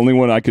pole? Like, the only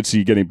one I could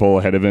see getting pole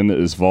ahead of him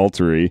is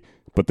Valtteri,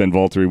 but then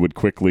Valtteri would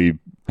quickly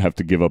have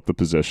to give up the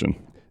position.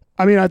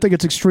 I think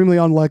it's extremely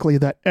unlikely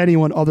that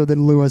anyone other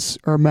than Lewis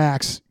or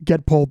Max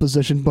get pole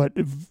position, but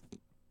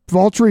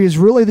Valtteri is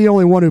really the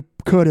only one who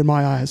could in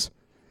my eyes.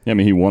 Yeah,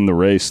 he won the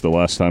race the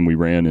last time we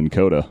ran in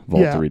COTA.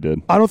 Valtteri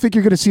did. I don't think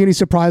you're going to see any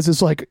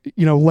surprises like,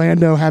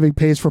 Lando having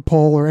pace for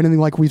pole or anything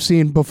like we've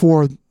seen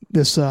before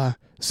this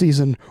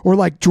season, or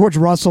like George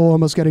Russell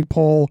almost getting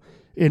pole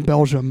in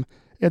Belgium.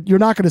 You're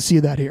not going to see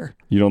that here.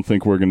 You don't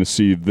think we're going to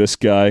see this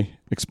guy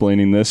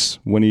explaining this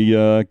when he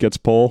gets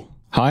pole?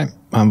 Hi,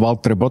 I'm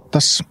Valtteri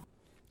Bottas.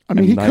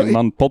 He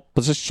could. Pole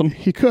position.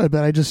 He could,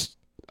 but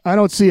I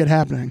don't see it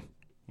happening.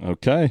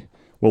 Okay.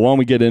 Well, why don't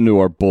we get into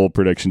our bold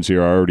predictions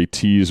here? I already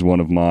teased one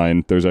of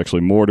mine. There's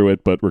actually more to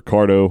it, but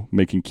Ricciardo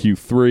making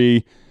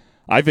Q3.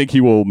 I think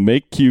he will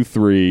make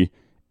Q3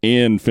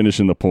 and finish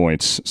in the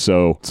points.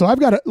 So I've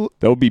got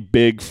that would be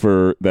big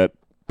for that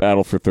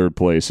battle for third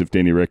place if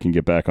Danny Rick can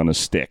get back on his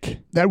stick.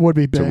 That would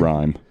be big. To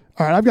rhyme.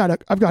 All right,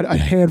 I've got a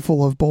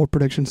handful of bold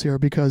predictions here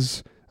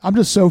because I'm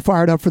just so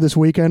fired up for this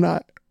weekend.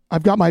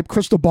 I've got my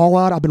crystal ball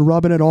out. I've been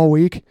rubbing it all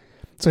week.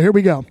 So here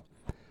we go.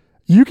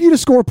 Yuki to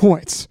score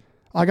points.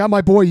 I got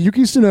my boy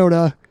Yuki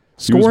Tsunoda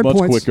scoring points.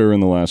 He was much quicker in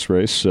the last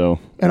race, so.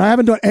 And I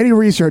haven't done any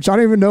research. I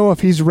don't even know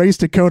if he's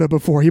raced at COTA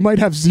before. He might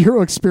have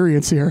zero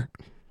experience here.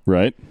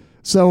 Right.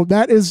 So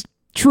that is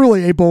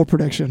truly a bold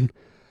prediction.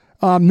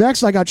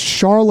 Next, I got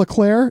Charles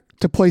Leclerc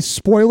to play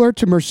spoiler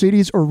to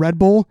Mercedes or Red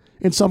Bull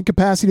in some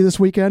capacity this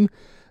weekend.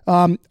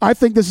 I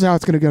think this is how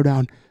it's going to go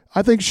down.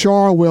 I think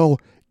Charles will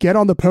get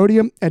on the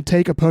podium and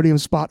take a podium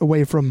spot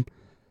away from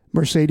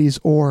Mercedes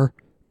or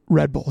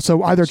Red Bull.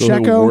 So either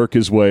Checo... he'll work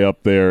his way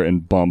up there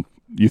and bump.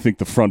 You think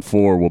the front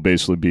four will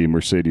basically be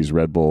Mercedes,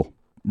 Red Bull,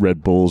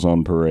 Red Bulls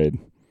on parade?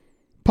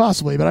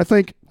 Possibly, but I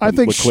think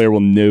Leclerc will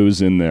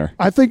nose in there.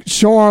 I think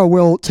Charles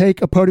will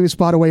take a podium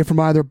spot away from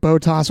either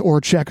Bottas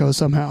or Checo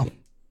somehow.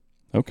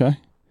 Okay.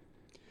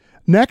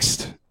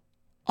 Next,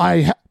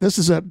 this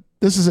is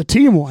a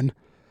team one.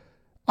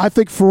 I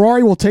think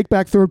Ferrari will take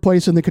back third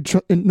place in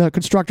the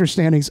constructor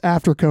standings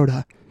after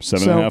COTA.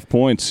 7.5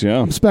 points, yeah.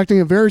 I'm expecting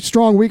a very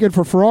strong weekend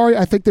for Ferrari.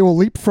 I think they will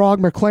leapfrog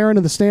McLaren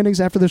in the standings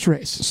after this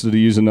race. So to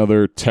use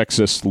another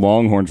Texas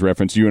Longhorns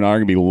reference, you and I are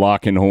going to be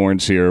locking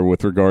horns here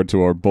with regard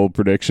to our bold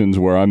predictions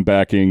where I'm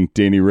backing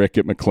Danny Rick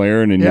at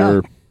McLaren and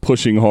you're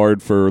pushing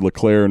hard for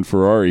Leclerc and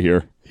Ferrari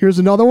here. Here's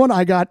another one.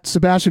 I got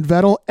Sebastian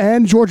Vettel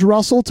and George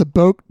Russell to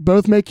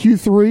both make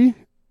Q3.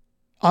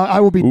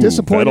 I will be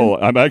disappointed.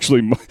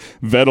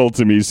 Vettel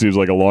to me seems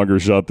like a longer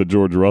shot than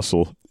George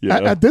Russell. Yeah.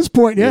 At this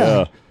point,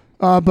 yeah.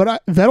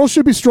 But Vettel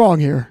should be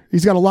strong here.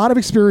 He's got a lot of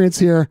experience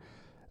here.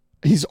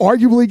 He's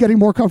arguably getting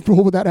more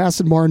comfortable with that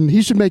Aston Martin.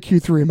 He should make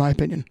Q3, in my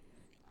opinion.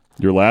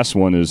 Your last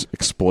one is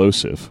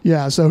explosive.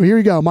 Yeah, so here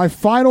you go. My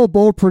final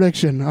bold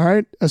prediction, all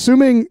right?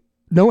 Assuming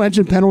no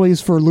engine penalties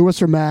for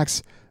Lewis or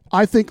Max,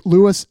 I think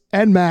Lewis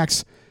and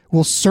Max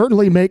will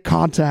certainly make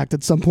contact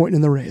at some point in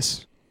the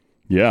race.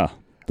 Yeah.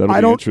 That'll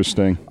be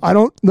interesting. I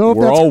don't know if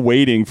we're all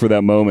waiting for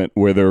that moment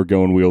where they're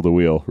going wheel to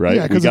wheel, right?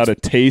 Yeah, we got a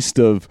taste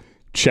of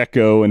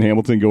Checo and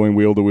Hamilton going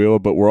wheel to wheel,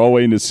 but we're all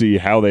waiting to see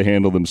how they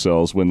handle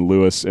themselves when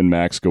Lewis and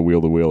Max go wheel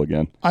to wheel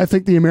again. I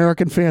think the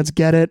American fans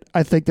get it.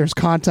 I think there's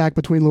contact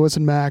between Lewis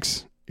and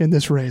Max in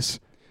this race.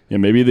 Yeah,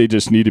 maybe they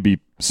just need to be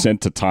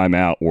sent to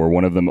timeout where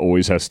one of them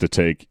always has to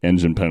take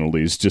engine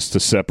penalties just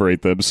to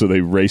separate them so they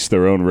race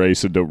their own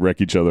race and don't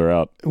wreck each other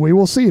out. We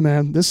will see,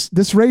 man.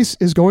 This race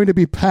is going to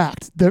be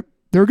packed.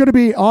 They're going to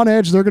be on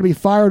edge. They're going to be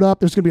fired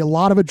up. There's going to be a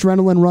lot of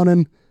adrenaline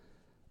running.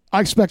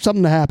 I expect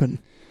something to happen.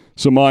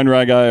 So mine,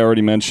 Rag, I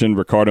already mentioned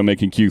Ricciardo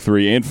making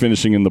Q3 and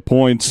finishing in the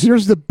points.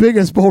 Here's the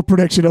biggest bold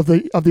prediction of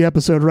the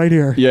episode right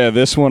here. Yeah,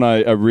 this one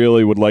I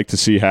really would like to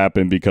see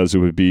happen because it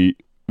would be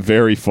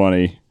very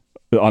funny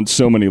on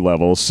so many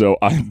levels. So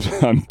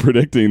I'm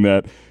predicting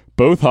that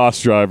both Haas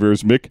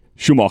drivers, Mick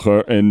Schumacher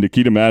and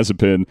Nikita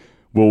Mazepin,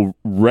 will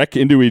wreck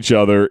into each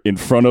other in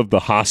front of the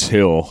Haas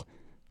Hill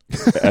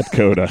at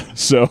COTA.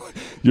 So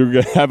you're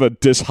going to have a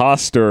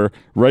dishoster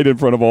right in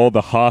front of all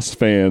the Haas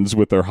fans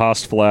with their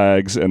Haas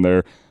flags and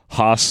their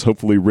Haas,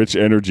 hopefully rich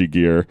energy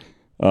gear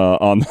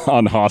on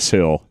Haas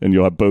Hill, and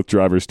you'll have both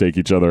drivers take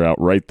each other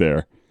out right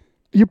there.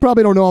 You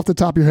probably don't know off the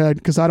top of your head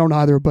because I don't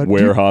either. But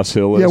where Haas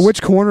Hill is? Yeah,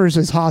 which corners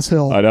is Haas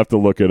Hill? I'd have to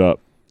look it up.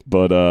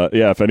 But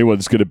if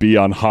anyone's going to be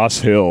on Haas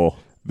Hill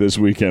this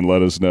weekend,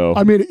 let us know.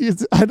 I mean,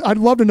 I'd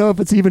love to know if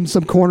it's even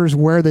some corners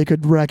where they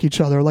could wreck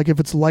each other, like if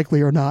it's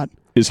likely or not.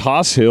 Is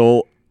Haas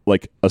Hill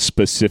like a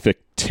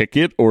specific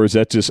ticket, or is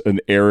that just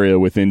an area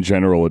within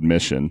general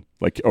admission?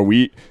 Like,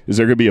 is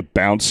there going to be a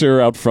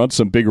bouncer out front,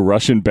 some big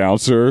Russian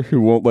bouncer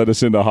who won't let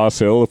us into Haas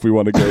Hill if we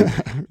want to go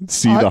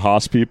see the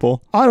Haas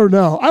people? I don't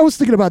know. I was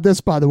thinking about this,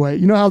 by the way.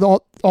 You know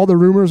how all the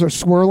rumors are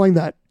swirling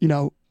that,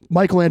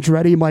 Michael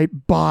Andretti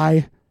might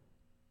buy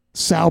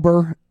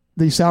Sauber,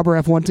 the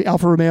Sauber F1 team,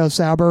 Alfa Romeo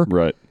Sauber.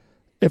 Right.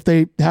 If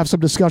they have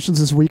some discussions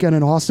this weekend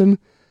in Austin.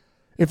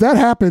 If that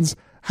happens,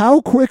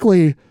 how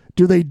quickly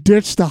do they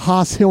ditch the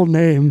Haas Hill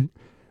name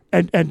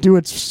and do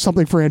it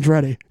something for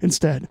Andretti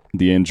instead?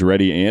 The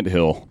Andretti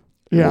Anthill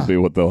will be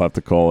what they'll have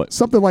to call it.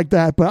 Something like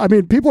that. But, I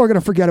mean, people are going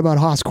to forget about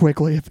Haas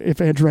quickly if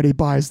Andretti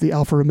buys the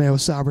Alfa Romeo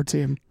Sauber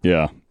team.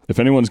 Yeah. If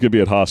anyone's going to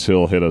be at Haas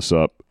Hill, hit us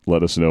up.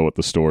 Let us know what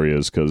the story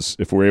is, because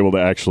if we're able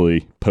to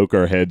actually poke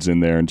our heads in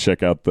there and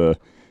check out the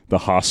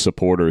Haas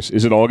supporters,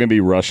 is it all going to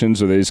be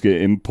Russians, or they just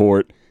get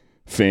import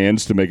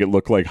fans to make it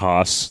look like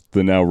Haas,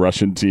 the now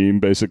Russian team,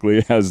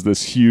 basically has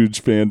this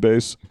huge fan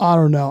base? I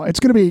don't know.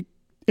 It's going to be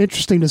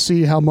interesting to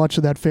see how much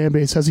of that fan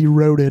base has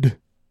eroded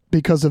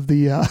because of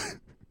the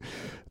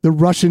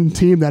Russian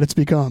team that it's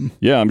become.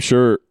 Yeah, I'm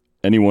sure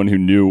anyone who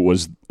knew it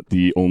was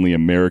the only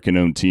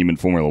American-owned team in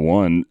Formula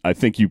One, I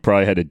think you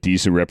probably had a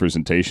decent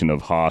representation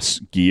of Haas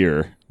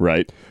gear,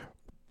 right?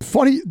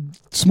 Funny,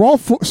 small,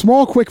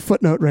 quick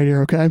footnote right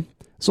here, okay?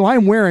 So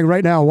I'm wearing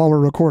right now while we're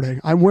recording,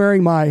 I'm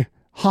wearing my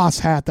Haas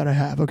hat that I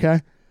have,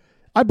 okay?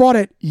 I bought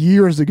it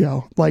years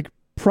ago, like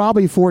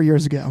probably 4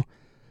 years ago.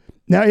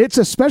 Now, it's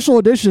a special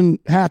edition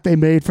hat they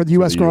made for the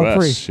U.S. Grand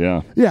Prix.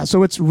 Yeah. Yeah,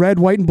 so it's red,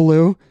 white, and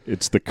blue.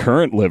 It's the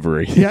current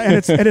livery. Yeah, and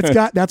it's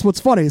got, that's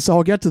what's funny, so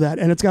I'll get to that.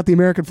 And it's got the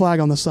American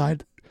flag on the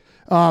side.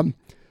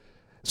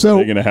 So are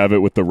you going to have it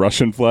with the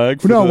Russian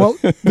flag? Well,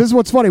 this is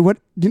what's funny.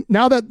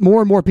 Now that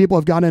more and more people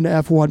have gotten into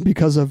F1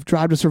 because of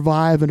Drive to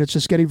Survive, and it's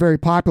just getting very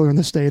popular in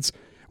the States,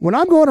 when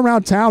I'm going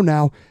around town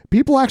now,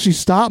 people actually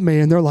stop me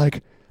and they're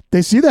like,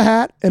 they see the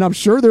hat, and I'm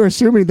sure they're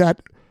assuming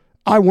that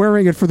I'm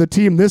wearing it for the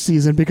team this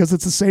season because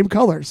it's the same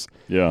colors.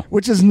 Yeah.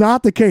 Which is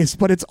not the case,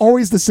 but it's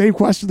always the same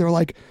question. They're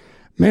like,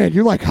 man,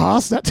 you're like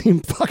Haas? That team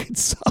fucking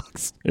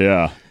sucks.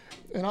 Yeah.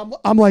 And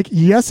I'm like,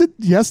 yes,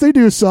 they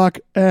do suck,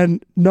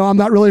 and no, I'm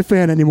not really a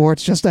fan anymore.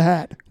 It's just a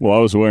hat. Well, I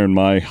was wearing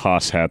my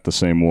Haas hat, the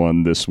same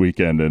one, this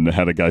weekend, and I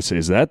had a guy say,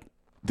 is that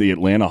the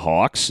Atlanta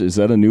Hawks? Is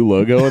that a new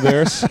logo of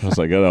theirs? I was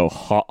like, oh,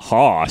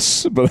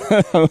 Haas, but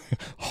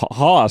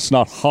Haas,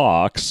 not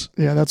Hawks.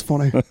 Yeah, that's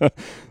funny.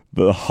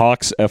 The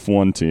Hawks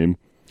F1 team.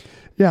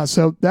 Yeah,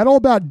 so that'll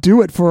about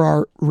do it for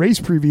our race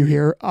preview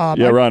here.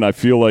 Ryan, I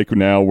feel like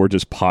now we're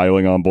just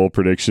piling on bold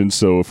predictions,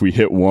 so if we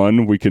hit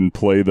one, we can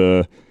play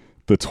the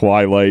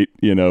Twilight,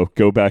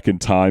 go back in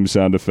time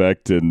sound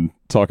effect and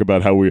talk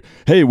about how we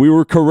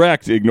were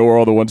correct, ignore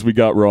all the ones we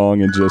got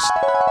wrong, and just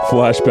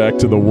flash back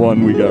to the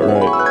one we got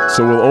right.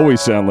 So we'll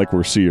always sound like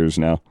we're seers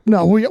now.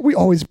 No, we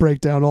always break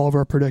down all of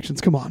our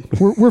predictions. Come on,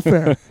 we're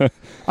fair.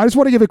 I just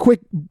want to give a quick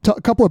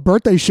couple of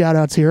birthday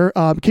shout-outs here.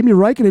 Kimi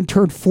Räikkönen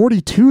turned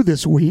 42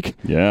 this week.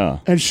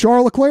 Yeah. And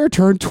Charles Leclerc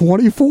turned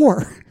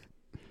 24.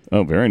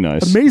 Oh, very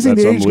nice. Amazing.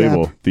 That's age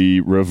unbelievable. gap. The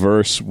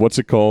reverse, what's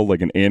it called?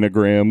 Like an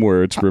anagram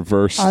where it's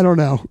reverse? I don't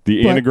know.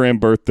 The anagram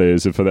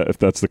birthdays, if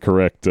that's the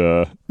correct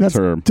that's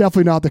term.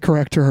 Definitely not the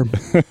correct term.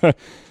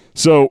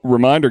 So,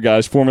 reminder,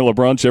 guys, Formula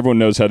Brunch. Everyone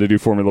knows how to do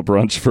Formula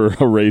Brunch for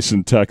a race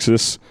in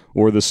Texas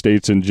or the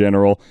States in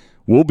general.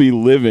 We'll be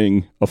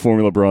living a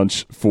Formula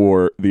Brunch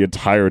for the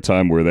entire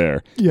time we're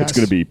there. Yes. It's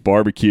going to be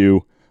barbecue,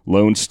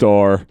 Lone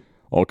Star,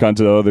 all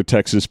kinds of other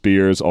Texas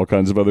beers, all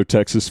kinds of other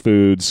Texas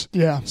foods.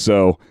 Yeah.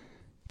 So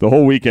the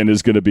whole weekend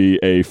is going to be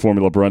a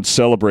Formula Brunch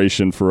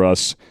celebration for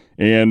us.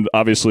 And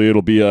obviously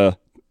it'll be a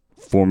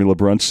Formula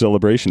Brunch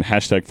celebration,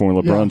 hashtag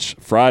Formula Brunch.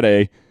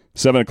 Friday,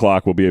 7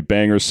 o'clock, will be at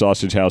Banger's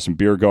Sausage House and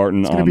Beer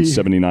Garden on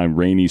 79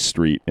 Rainey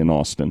Street in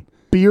Austin.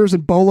 Beers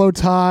and bolo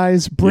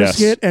ties,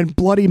 brisket and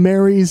Bloody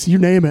Marys, you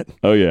name it.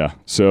 Oh, yeah.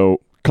 So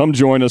come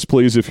join us,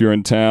 please, if you're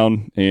in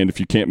town. And if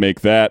you can't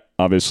make that,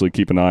 obviously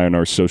keep an eye on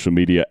our social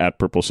media at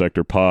Purple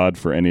Sector Pod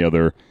for any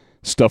other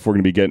stuff we're going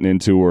to be getting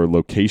into or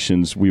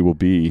locations we will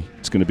be.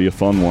 It's going to be a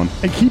fun one.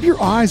 And keep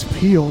your eyes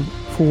peeled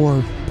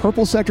for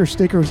Purple Sector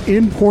stickers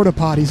in porta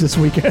potties this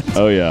weekend.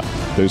 Oh, yeah.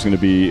 There's going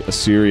to be a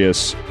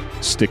serious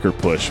sticker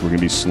push. We're going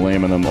to be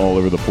slamming them all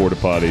over the porta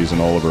potties and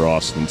all over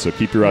Austin. So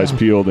keep your eyes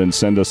peeled and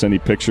send us any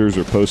pictures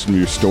or post them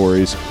your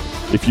stories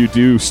if you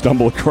do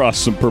stumble across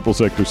some Purple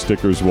Sector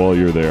stickers while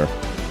you're there.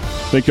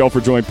 Thank you all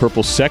for joining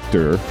Purple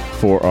Sector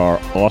for our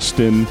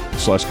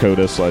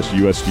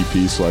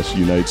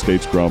Austin/COTA/USGP/United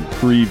States Grand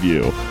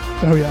preview.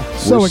 Oh, yeah.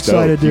 So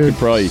excited, dude. You can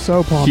probably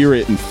hear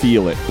it and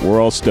feel it. We're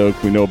all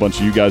stoked. We know a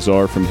bunch of you guys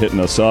are from hitting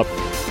us up.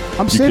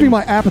 I'm saving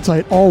my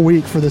appetite all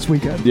week for this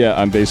weekend. Yeah,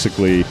 I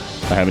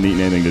haven't eaten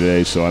anything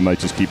today, so I might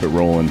just keep it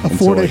rolling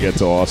until I get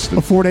to Austin.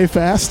 A 4-day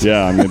fast?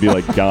 Yeah, I'm going to be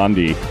like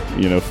Gandhi,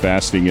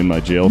 fasting in my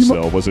jail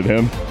cell. Was it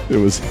him? It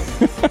was.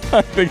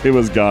 I think it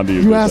was Gandhi.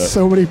 You asked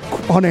so many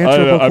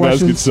unanswerable questions. I'm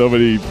asking so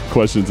many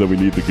questions that we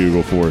need to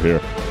Google for here.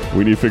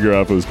 We need to figure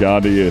out if it was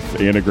Gandhi,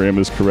 if anagram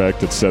is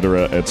correct,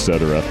 etc.,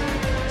 etc.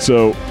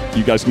 So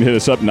you guys can hit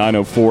us up,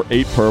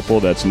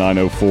 904-8-PURPLE. That's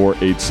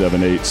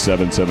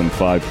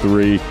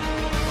 904-878-7753.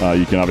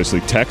 You can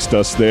obviously text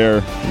us there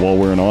while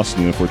we're in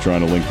Austin if we're trying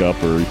to link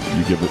up, or you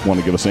want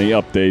to give us any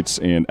updates.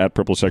 And at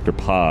Purple Sector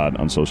Pod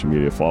on social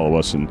media, follow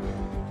us and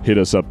hit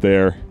us up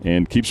there.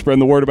 And keep spreading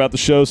the word about the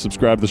show.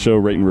 Subscribe to the show,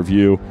 rate and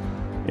review.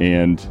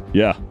 And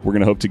yeah, we're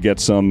going to hope to get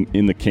some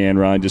in the can,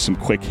 Ryan. Just some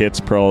quick hits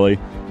probably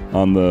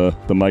on the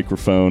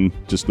microphone,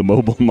 just the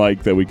mobile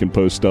mic that we can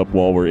post up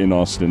while we're in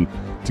Austin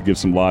to give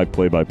some live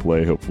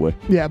play-by-play, hopefully.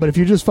 Yeah, but if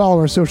you just follow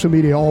our social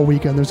media all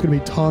weekend, there's going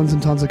to be tons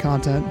and tons of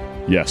content.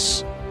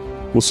 Yes.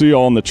 We'll see you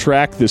all on the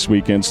track this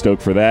weekend.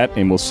 Stoked for that.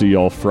 And we'll see you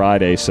all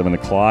Friday, 7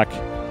 o'clock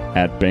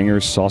at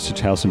Banger's Sausage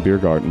House and Beer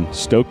Garden.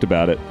 Stoked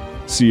about it.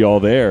 See you all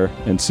there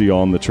and see you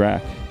all on the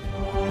track.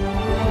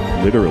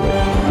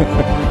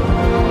 Literally.